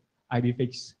of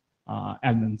IPFix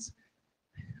elements,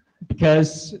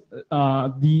 because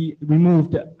the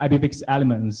removed IPFix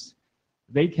elements,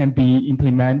 they can be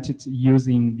implemented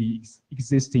using the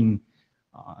existing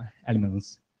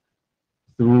elements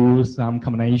through some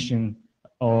combination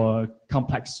or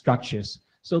complex structures.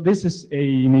 So this is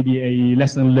maybe a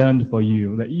lesson learned for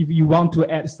you, that if you want to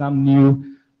add some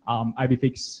new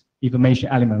IPFix information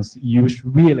elements, you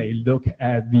should really look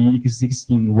at the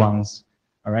existing ones.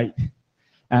 All right.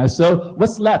 So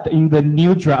what's left in the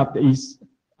new draft is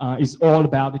all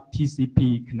about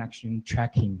TCP connection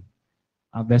tracking.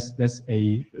 That's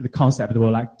the concept we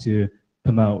would like to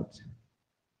promote.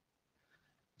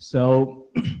 So,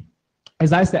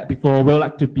 as I said before, we would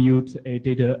like to build a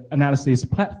data analysis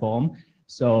platform.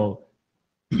 So,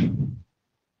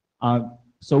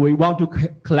 so we want to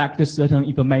collect a certain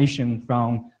information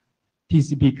from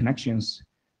TCP connections,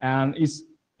 and it's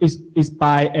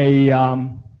by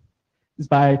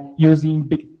using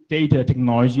big data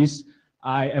technologies.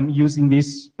 I am using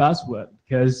this buzzword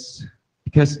because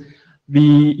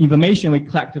the information we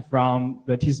collected from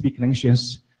the TCP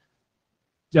connections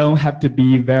don't have to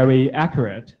be very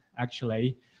accurate,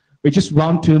 actually. We just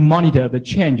want to monitor the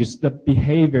changes, the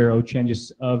behavioral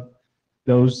changes of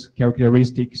those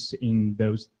characteristics in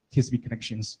those TCP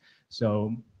connections.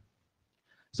 So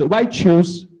why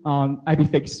choose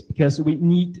IPFix? Because we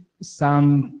need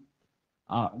some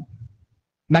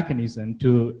mechanism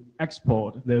to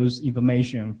export those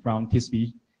information from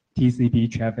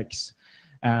TCP traffics.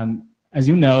 As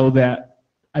you know, that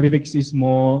IPFix is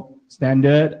more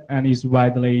standard and is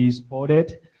widely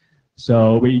supported.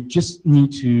 So we just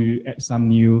need to add some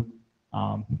new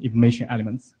information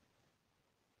elements.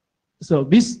 So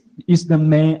this is the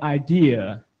main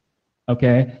idea.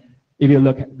 Okay, if you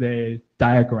look at the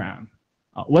diagram,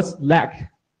 what's lacked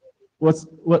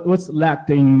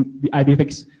in the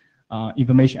IPFix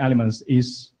information elements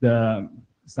is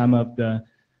some of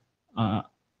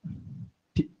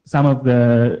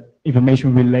the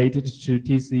information related to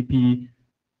TCP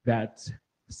that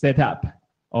set up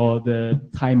or the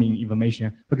timing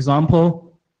information. For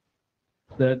example,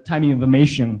 the timing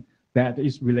information that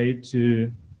is related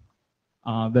to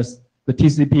the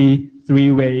TCP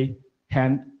three-way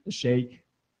handshake,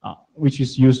 which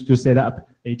is used to set up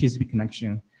a TCP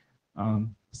connection.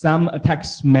 Some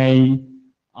attacks may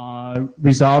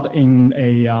result in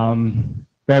a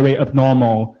very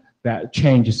abnormal that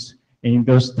changes in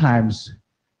those times.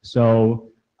 So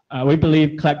we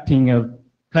believe collecting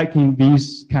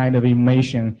this kind of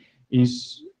information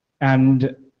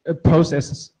and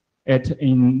process it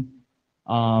in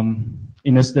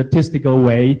a statistical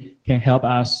way can help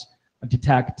us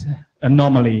detect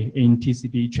anomaly in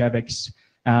TCP traffics.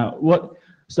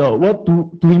 So what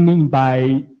do we mean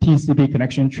by TCP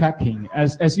connection tracking?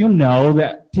 As you know,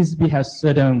 that TCP has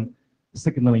certain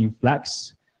signaling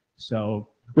flags. So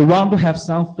we want to have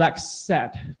some flags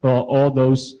set for all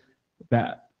those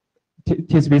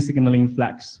TCP signaling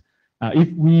flags.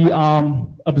 If we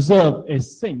observe a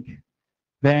sync,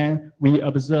 then we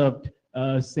observed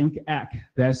a sync ACK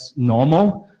that's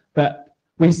normal, but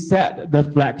we set the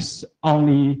flags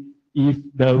only if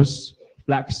those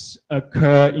flags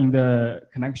occur in the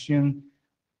connection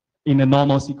in a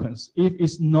normal sequence. If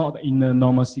it's not in a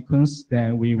normal sequence,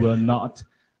 then we will not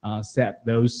set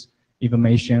those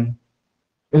information.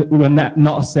 We will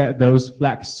not set those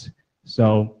flags.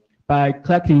 So by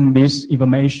collecting this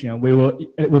information,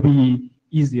 it will be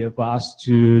easier for us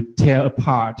to tear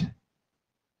apart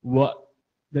what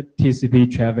the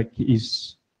TCP traffic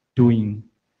is doing.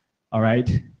 All right.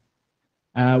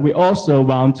 We also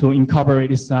want to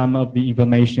incorporate some of the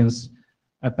informations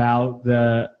about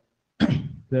the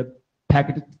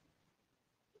packet,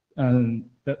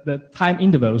 the time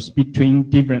intervals between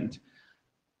different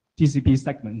TCP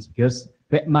segments, because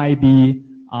that might be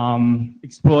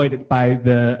exploited by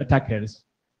the attackers.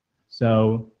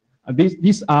 So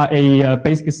these are a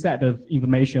basic set of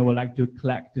information we'd like to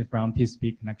collect from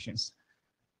TCP connections.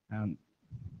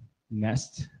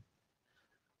 Next.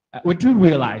 We do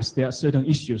realize there are certain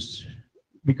issues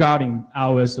regarding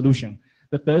our solution.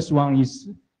 The first one is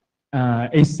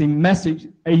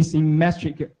asymmetric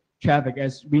traffic.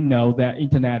 As we know, that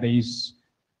internet is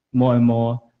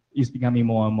becoming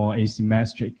more and more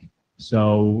asymmetric.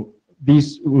 So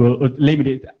this will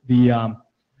limit the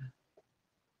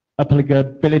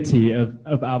applicability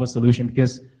of our solution,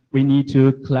 because we need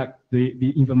to collect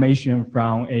the information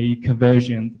from a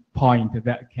conversion point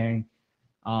that can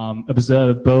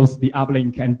observe both the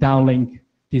uplink and downlink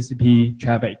TCP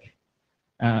traffic.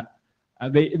 There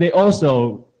are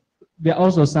also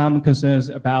some concerns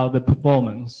about the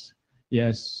performance.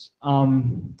 Yes,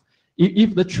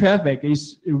 if the traffic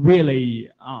is really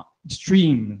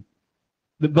extreme,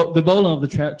 the volume of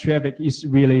the traffic is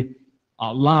really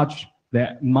large,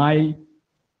 that might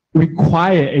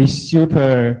require a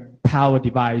super power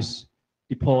device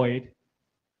deployed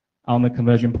on the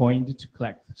conversion point to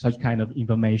collect such kind of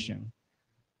information.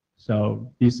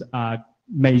 So these are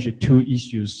major two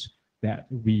issues that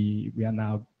we are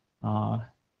now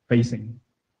facing.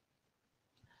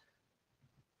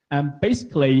 And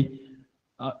basically,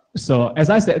 so as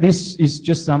I said, this is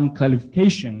just some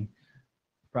clarification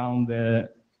for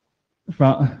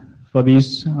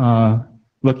this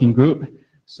working group.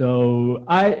 So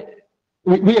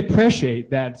we appreciate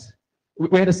that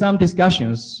we had some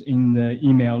discussions in the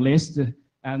email list,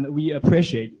 and we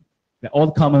appreciate that all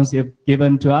the comments you've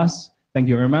given to us. Thank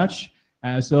you very much.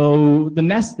 So the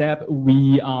next step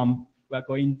we are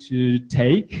going to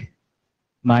take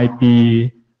might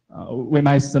be we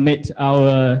might submit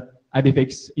our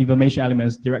IPFix information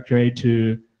elements directly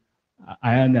to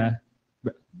IANA,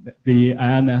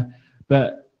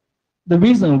 but the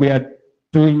reason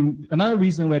another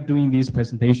reason we're doing this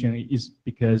presentation is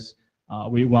because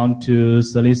we want to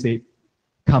solicit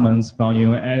comments from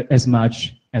you as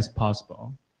much as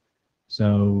possible.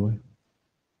 So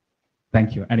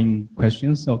thank you. Any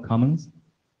questions or comments?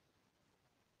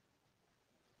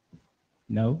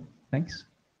 No? Thanks.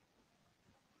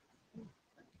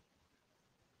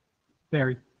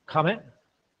 Barry, comment?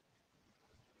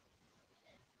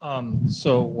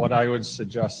 So what I would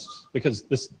suggest, because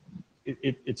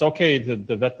it's okay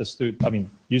to vet the student,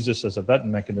 use this as a vetting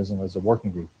mechanism as a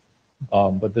working group,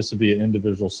 but this would be an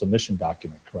individual submission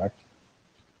document, correct?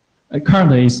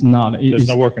 Currently, it's not. There's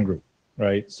no working group.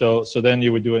 right? So then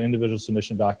you would do an individual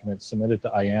submission document, submit it to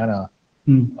IANA.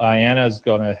 Hmm. IANA is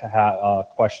going to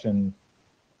question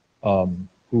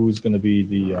who's going to be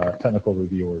the technical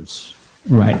reviewers.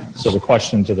 Right. So the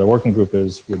question to the working group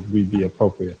is, would we be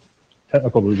appropriate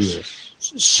technical reviewers?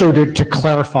 So to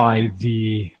clarify,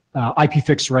 the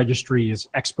IPFix registry is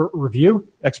expert review.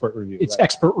 Expert review. It's right.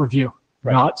 expert review,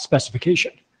 Right. not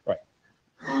specification. Right.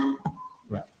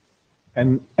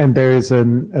 And there is a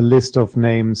list of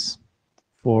names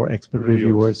for expert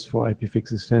reviewers for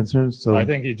IPFix extensions. So I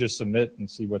think you just submit and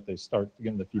see what they start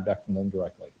getting the feedback from them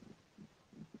directly.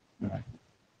 All right.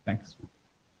 Thanks.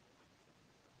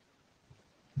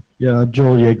 Yeah,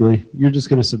 Joel Yegley, you're just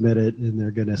going to submit it and they're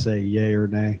going to say yay or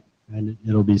nay, and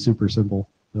it'll be super simple.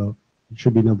 So it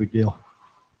should be no big deal.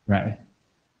 Right.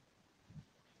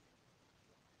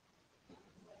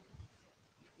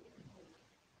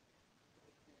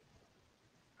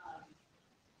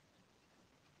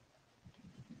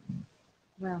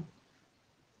 Well,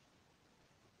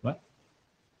 What?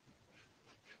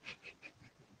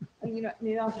 you know,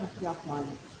 maybe I'll just be offline.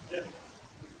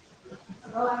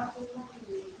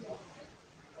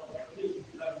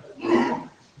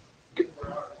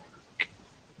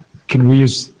 Can we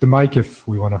use the mic if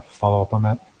we want to follow up on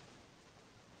that?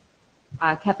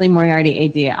 Kathleen Moriarty,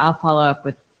 AD. I'll follow up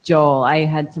with Joel. I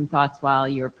had some thoughts while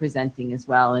you were presenting as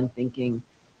well and thinking,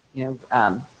 you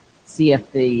know, see if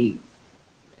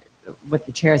what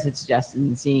the chairs had suggested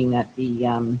and seeing that the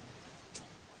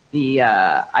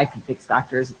IPFix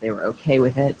doctors, if they were okay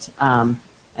with it.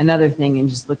 Another thing, and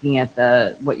just looking at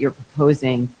what you're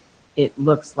proposing, it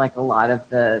looks like a lot of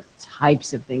the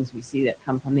types of things we see that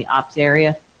come from the ops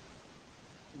area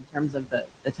in terms of the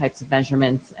types of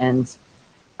measurements. And,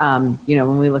 you know,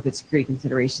 when we look at security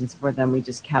considerations for them, we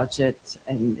just couch it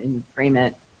and frame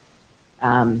it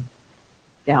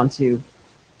down to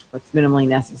what's minimally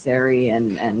necessary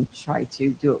and try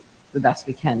to do it the best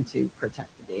we can to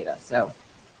protect the data. So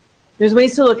there's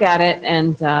ways to look at it,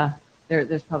 and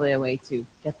there's probably a way to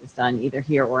get this done either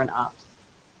here or in ops.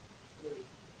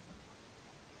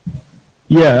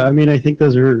 Yeah, I mean, I think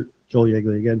those are, Joel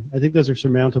Yegley again, I think those are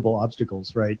surmountable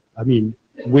obstacles, right? I mean,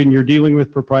 when you're dealing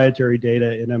with proprietary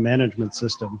data in a management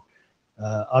system,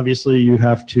 obviously you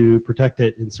have to protect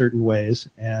it in certain ways.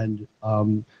 And,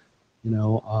 you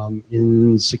know,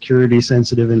 in security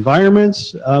sensitive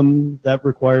environments, that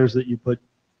requires that you put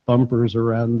bumpers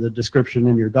around the description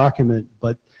in your document,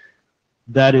 but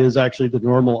that is actually the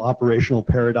normal operational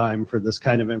paradigm for this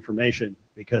kind of information,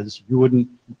 because you wouldn't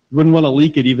want to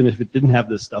leak it even if it didn't have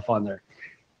this stuff on there.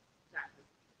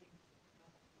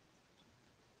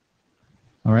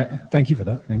 All right. Thank you for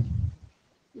that. Thank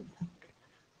you.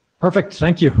 Perfect.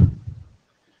 Thank you.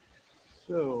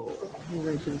 So,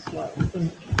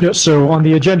 Yeah, so on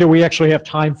the agenda, we actually have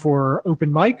time for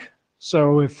open mic.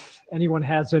 So if anyone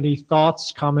has any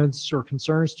thoughts, comments, or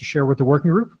concerns to share with the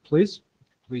working group, please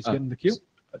get in the queue.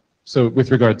 So with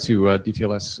regard to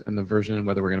DTLS and the version and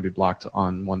whether we're going to be blocked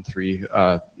on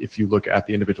 1.3, if you look at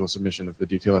the individual submission of the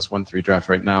DTLS 1.3 draft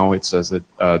right now, it says that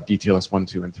DTLS 1,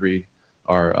 2, and 3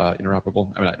 are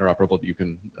interoperable. I mean, not interoperable, but you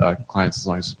can, clients, as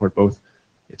long as you support both,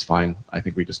 it's fine. I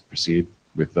think we just proceed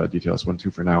with DTLS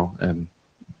 1.2 for now, and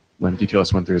when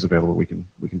DTLS 1.3 is available, we can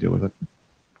deal with it.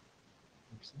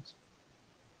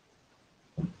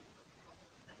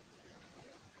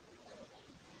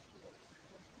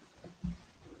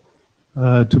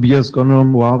 Tobias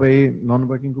Gonrom, Huawei,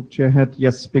 non-working group chair head.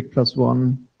 Yes, big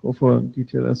 +1. Go for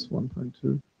DTLS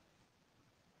 1.2.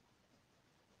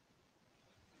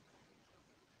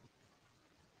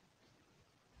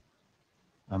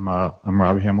 I'm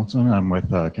Robbie Hamilton. I'm with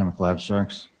Chemical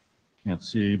Abstracts. Can't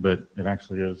see, but it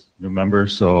actually is new member,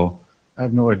 so I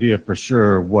have no idea for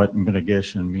sure what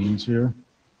mitigation means here.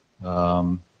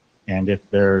 And if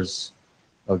there's,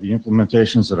 of the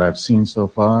implementations that I've seen so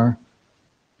far,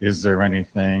 is there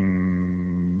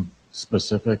anything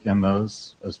specific in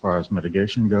those as far as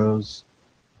mitigation goes?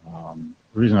 The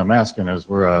reason I'm asking is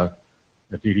we're a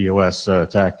DDoS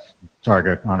attack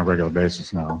target on a regular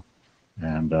basis now.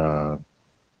 And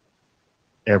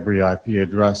every IP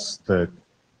address that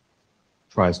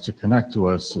tries to connect to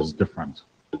us is different.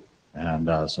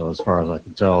 And so as far as I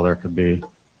can tell, there could be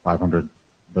 500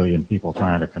 billion people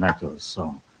trying to connect to us.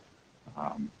 So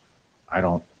I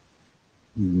don't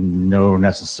know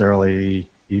necessarily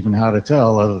even how to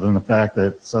tell, other than the fact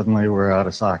that suddenly we're out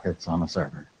of sockets on the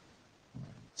server.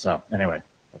 So anyway,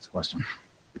 that's the question.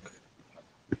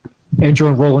 Andrew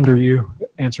and Roland, are you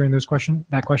answering that question?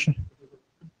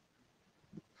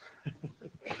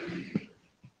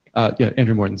 Yeah,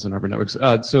 Andrew Mortensen, Arbor Networks.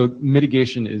 So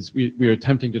mitigation is, we are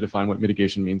attempting to define what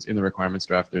mitigation means in the requirements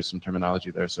draft. There's some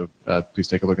terminology there, so please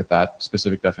take a look at that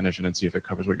specific definition and see if it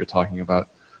covers what you're talking about.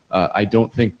 I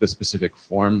don't think the specific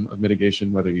form of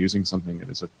mitigation, whether you're using something that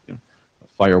is a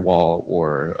firewall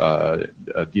or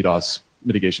a DDoS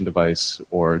mitigation device,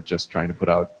 or just trying to put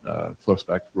out flow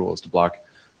spec rules to block,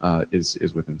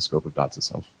 is within the scope of DOTS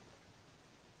itself.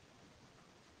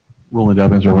 Roland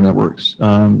Evans, Arbor Networks.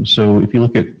 So if you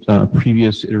look at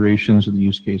previous iterations of the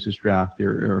use cases draft,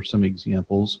 there are some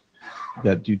examples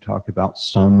that do talk about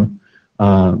some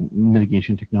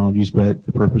mitigation technologies, but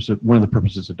one of the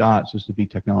purposes of DOTS is to be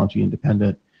technology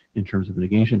independent in terms of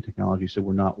mitigation technology, so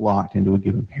we're not locked into a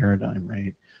given paradigm,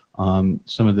 right?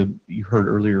 Some of you heard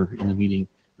earlier in the meeting,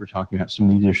 we were talking about some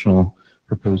of the additional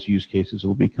proposed use cases that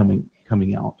will be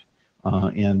coming out,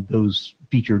 and those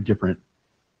feature different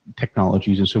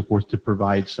technologies and so forth to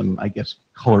provide some, I guess,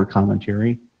 color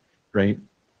commentary, right?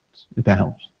 If that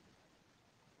helps.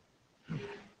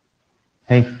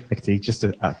 Hey, XT, just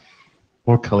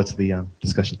more color to the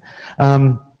discussion.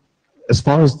 As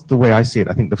far as the way I see it,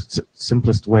 I think the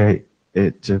simplest way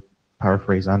to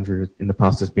paraphrase Andrew in the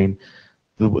past has been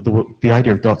the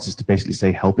idea of DOTS is to basically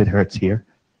say help it hurts here,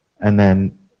 and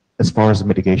then as far as the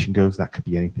mitigation goes, that could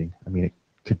be anything. I mean, it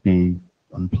could be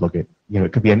unplug it. You know,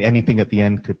 it could be anything at the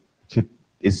end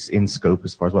is in scope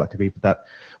as far as what that could be. But that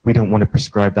we don't want to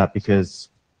prescribe that because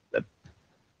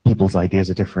people's ideas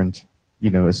are different. You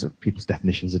know, as people's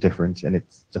definitions are different, and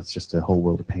that's just a whole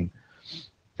world of pain.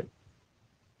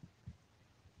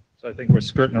 So I think we're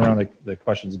skirting around the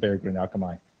questions of Barry Green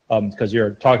Akamai, because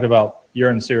you're talking about you're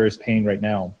in serious pain right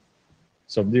now.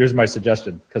 So here's my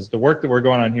suggestion, because the work that we're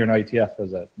going on here in IETF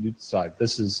is a new side.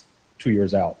 This is 2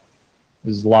 years out.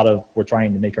 There's a lot of, we're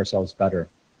trying to make ourselves better.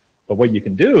 But what you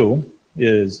can do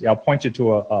is, I'll point you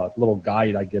to a little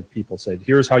guide I give people, say,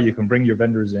 here's how you can bring your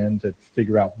vendors in to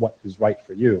figure out what is right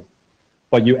for you.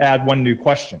 But you add one new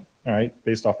question, all right,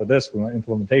 based off of this,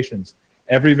 implementations.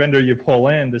 Every vendor you pull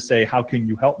in to say, how can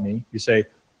you help me? You say,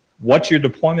 what's your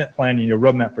deployment plan and your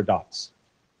roadmap for DOTS?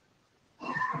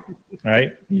 All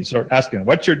right, you start asking,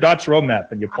 what's your DOTS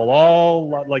roadmap? And you pull all,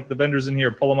 like the vendors in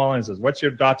here, pull them all in and says, what's your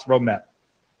DOTS roadmap?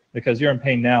 Because you're in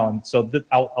pain now. And so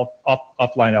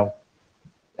offline, I'll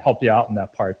help you out in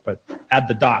that part, but add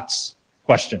the DOTS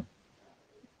question.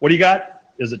 What do you got?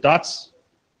 Is it DOTS?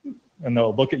 And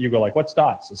they'll look at you, go like, what's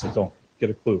DOTS? I said, don't get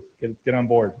a clue, get on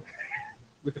board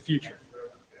with the future.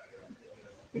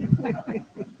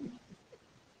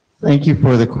 Thank you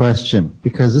for the question,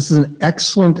 because this is an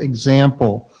excellent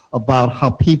example about how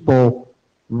people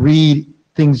read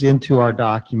things into our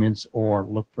documents or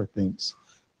look for things.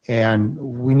 And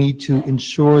we need to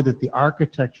ensure that the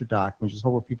architecture document, which is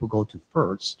where people go to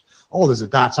first, oh, there's a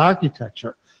DOTS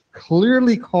architecture,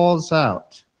 clearly calls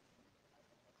out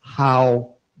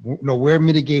how, where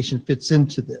mitigation fits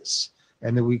into this.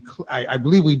 And then I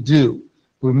believe we do.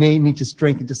 We may need to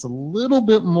strengthen just a little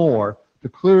bit more to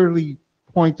clearly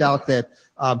point out that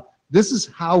this is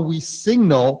how we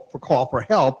signal for call for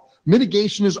help.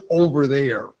 Mitigation is over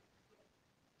there,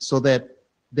 so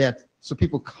so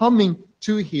people coming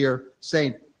to here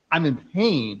saying, I'm in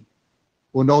pain,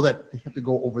 will know that they have to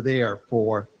go over there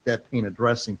for that pain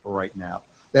addressing for right now.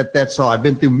 That's all. I've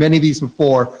been through many of these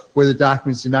before where the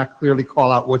documents do not clearly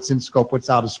call out what's in scope, what's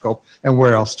out of scope, and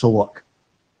where else to look.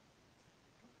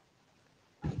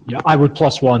 Yeah, I would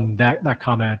plus one that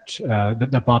comment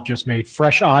that Bob just made.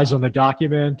 Fresh eyes on the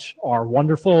document are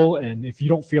wonderful, and if you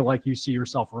don't feel like you see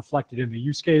yourself reflected in the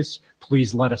use case,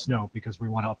 please let us know, because we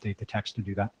want to update the text to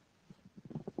do that.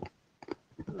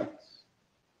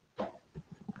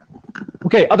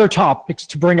 Okay, other topics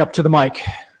to bring up to the mic.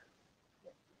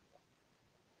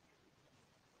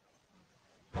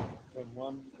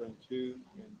 One, two,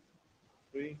 and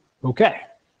three. Okay,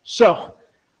 so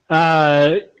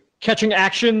catching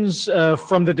actions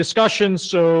from the discussion.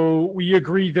 So we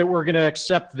agreed that we're going to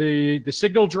accept the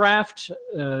signal draft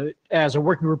as a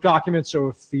working group document. So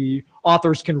if the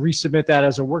authors can resubmit that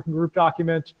as a working group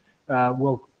document,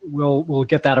 we'll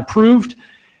get that approved.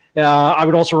 I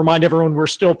would also remind everyone we're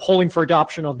still polling for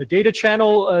adoption on the data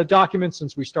channel document,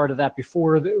 since we started that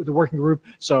before the working group.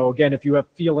 So again, if you have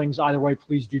feelings either way,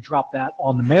 please do drop that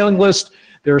on the mailing list.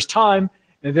 There's time.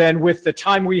 And then with the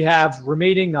time we have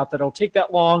remaining, not that it'll take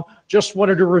that long, just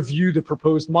wanted to review the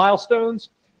proposed milestones.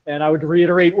 And I would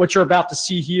reiterate what you're about to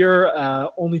see here,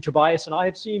 only Tobias and I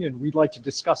have seen, and we'd like to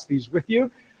discuss these with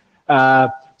you.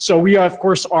 So we, of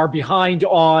course, are behind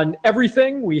on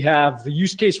everything. We have the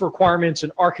use case requirements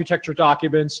and architecture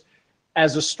documents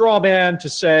as a straw man to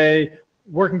say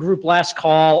working group last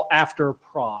call after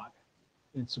Prague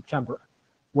in September.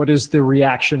 What is the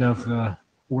reaction of the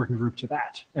working group to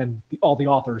that and all the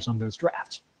authors on those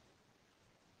drafts?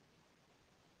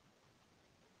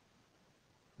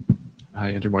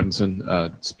 Hi, Andrew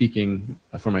Mortensen. Speaking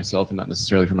for myself and not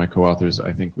necessarily for my co-authors,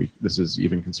 I think this is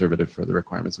even conservative for the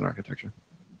requirements in architecture.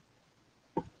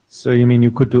 So you mean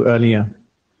you could do earlier?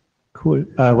 Cool.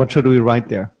 What should we write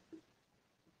there?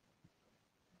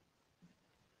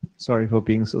 Sorry for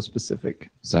being so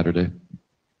specific. Saturday.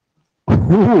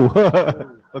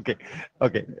 Okay.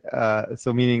 Okay.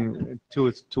 So meaning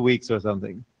two weeks or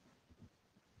something.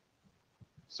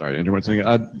 Sorry, Andrew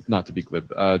Mortensen. Not to be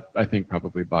glib. I think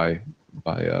probably by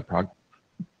Prague.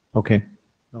 Okay.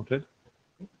 Noted.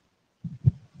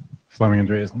 Fleming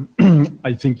Andreas.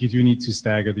 I think you do need to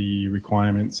stagger the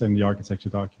requirements and the architecture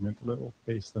document a little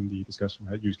based on the discussion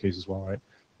at use case as well, right?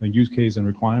 The use case and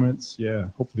requirements, yeah,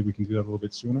 hopefully we can do that a little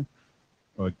bit sooner,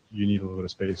 but you need a little bit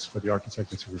of space for the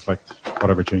architecture to reflect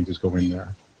whatever changes go in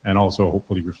there, and also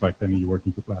hopefully reflect any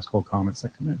working group last call comments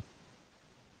that come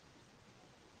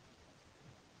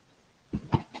in.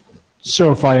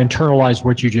 So if I internalize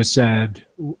what you just said,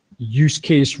 use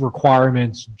case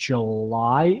requirements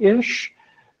July-ish,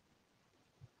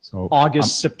 So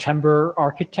August, September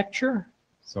architecture?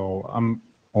 So I'm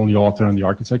only author on the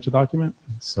architecture document.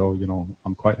 So, you know,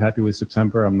 I'm quite happy with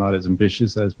September. I'm not as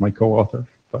ambitious as my co-author,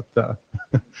 but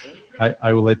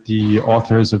I will let the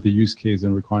authors of the use case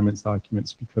and requirements document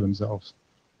speak for themselves.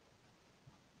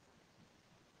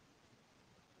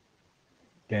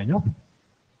 Daniel?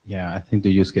 Yeah, I think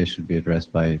the use case should be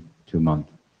addressed by 2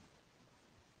 months.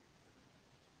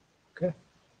 Okay.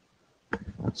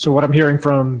 So what I'm hearing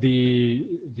from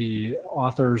the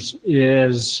authors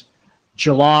is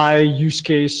July use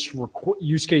case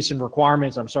and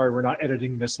requirements. I'm sorry, we're not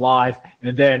editing this live.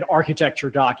 And then architecture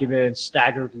documents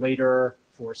staggered later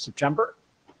for September.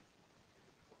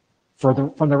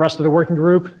 From the rest of the working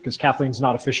group, because Kathleen's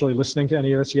not officially listening to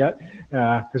any of this yet,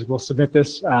 because we'll submit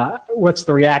this. What's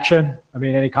the reaction? I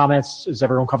mean, any comments? Is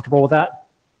everyone comfortable with that?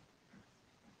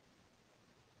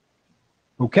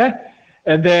 Okay.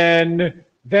 And then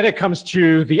it comes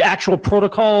to the actual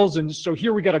protocols. And so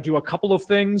here we got to do a couple of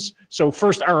things. So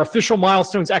first, our official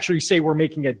milestones actually say we're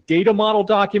making a data model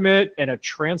document and a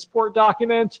transport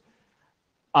document.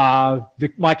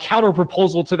 My counter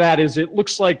proposal to that is it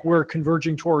looks like we're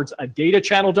converging towards a data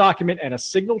channel document and a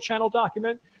signal channel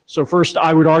document. So first,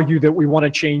 I would argue that we want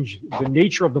to change the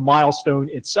nature of the milestone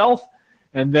itself,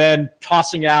 and then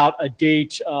tossing out a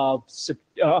date of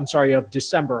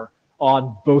December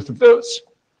on both of those.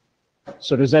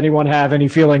 So does anyone have any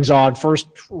feelings on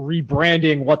first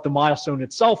rebranding what the milestone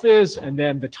itself is and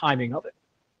then the timing of it?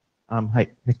 Hi,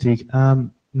 Nick Teague.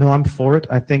 No, I'm for it.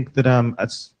 I think that,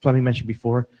 as Fleming mentioned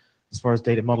before, as far as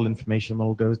data model, information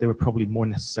model goes, they were probably more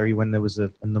necessary when there was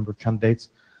a number of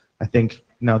candidates. I think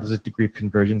now there's a degree of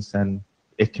convergence, and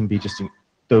it can be just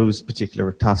those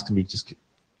particular tasks can be just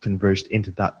converged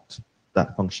into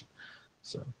that function.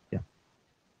 So, yeah.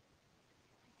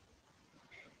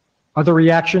 Other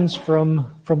reactions from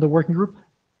the working group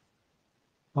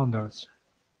on those?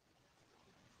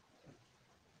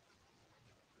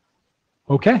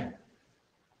 Okay.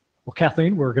 Well,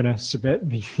 Kathleen, we're going to submit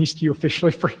these to you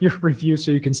officially for your review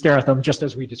so you can stare at them just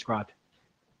as we described.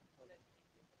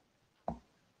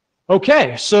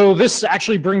 Okay, so this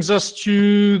actually brings us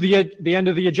to the end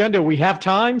of the agenda. We have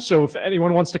time, so if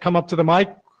anyone wants to come up to the mic,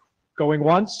 going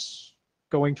once,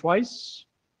 going twice.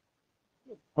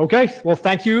 Okay, well,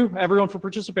 thank you, everyone, for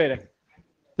participating.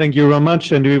 Thank you very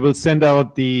much, and we will send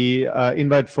out the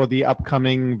invite for the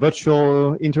upcoming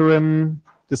virtual interim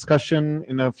discussion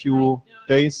in a few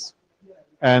days,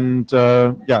 and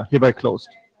yeah, hereby closed.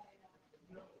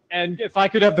 And if I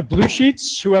could have the blue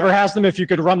sheets, whoever has them, if you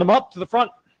could run them up to the front.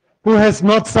 Who has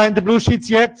not signed the blue sheets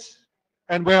yet?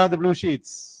 And where are the blue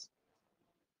sheets?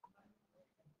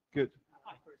 Good.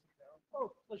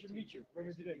 Oh, pleasure to meet you. Where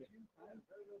is it?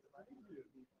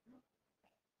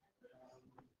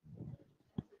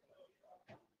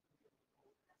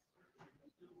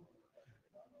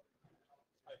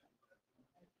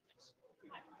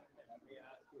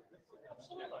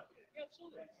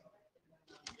 Absolutely.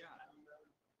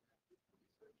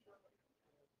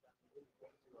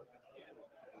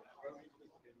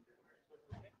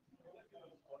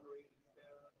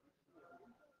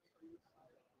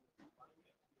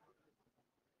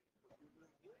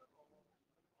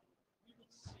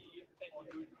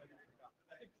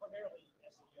 I think primarily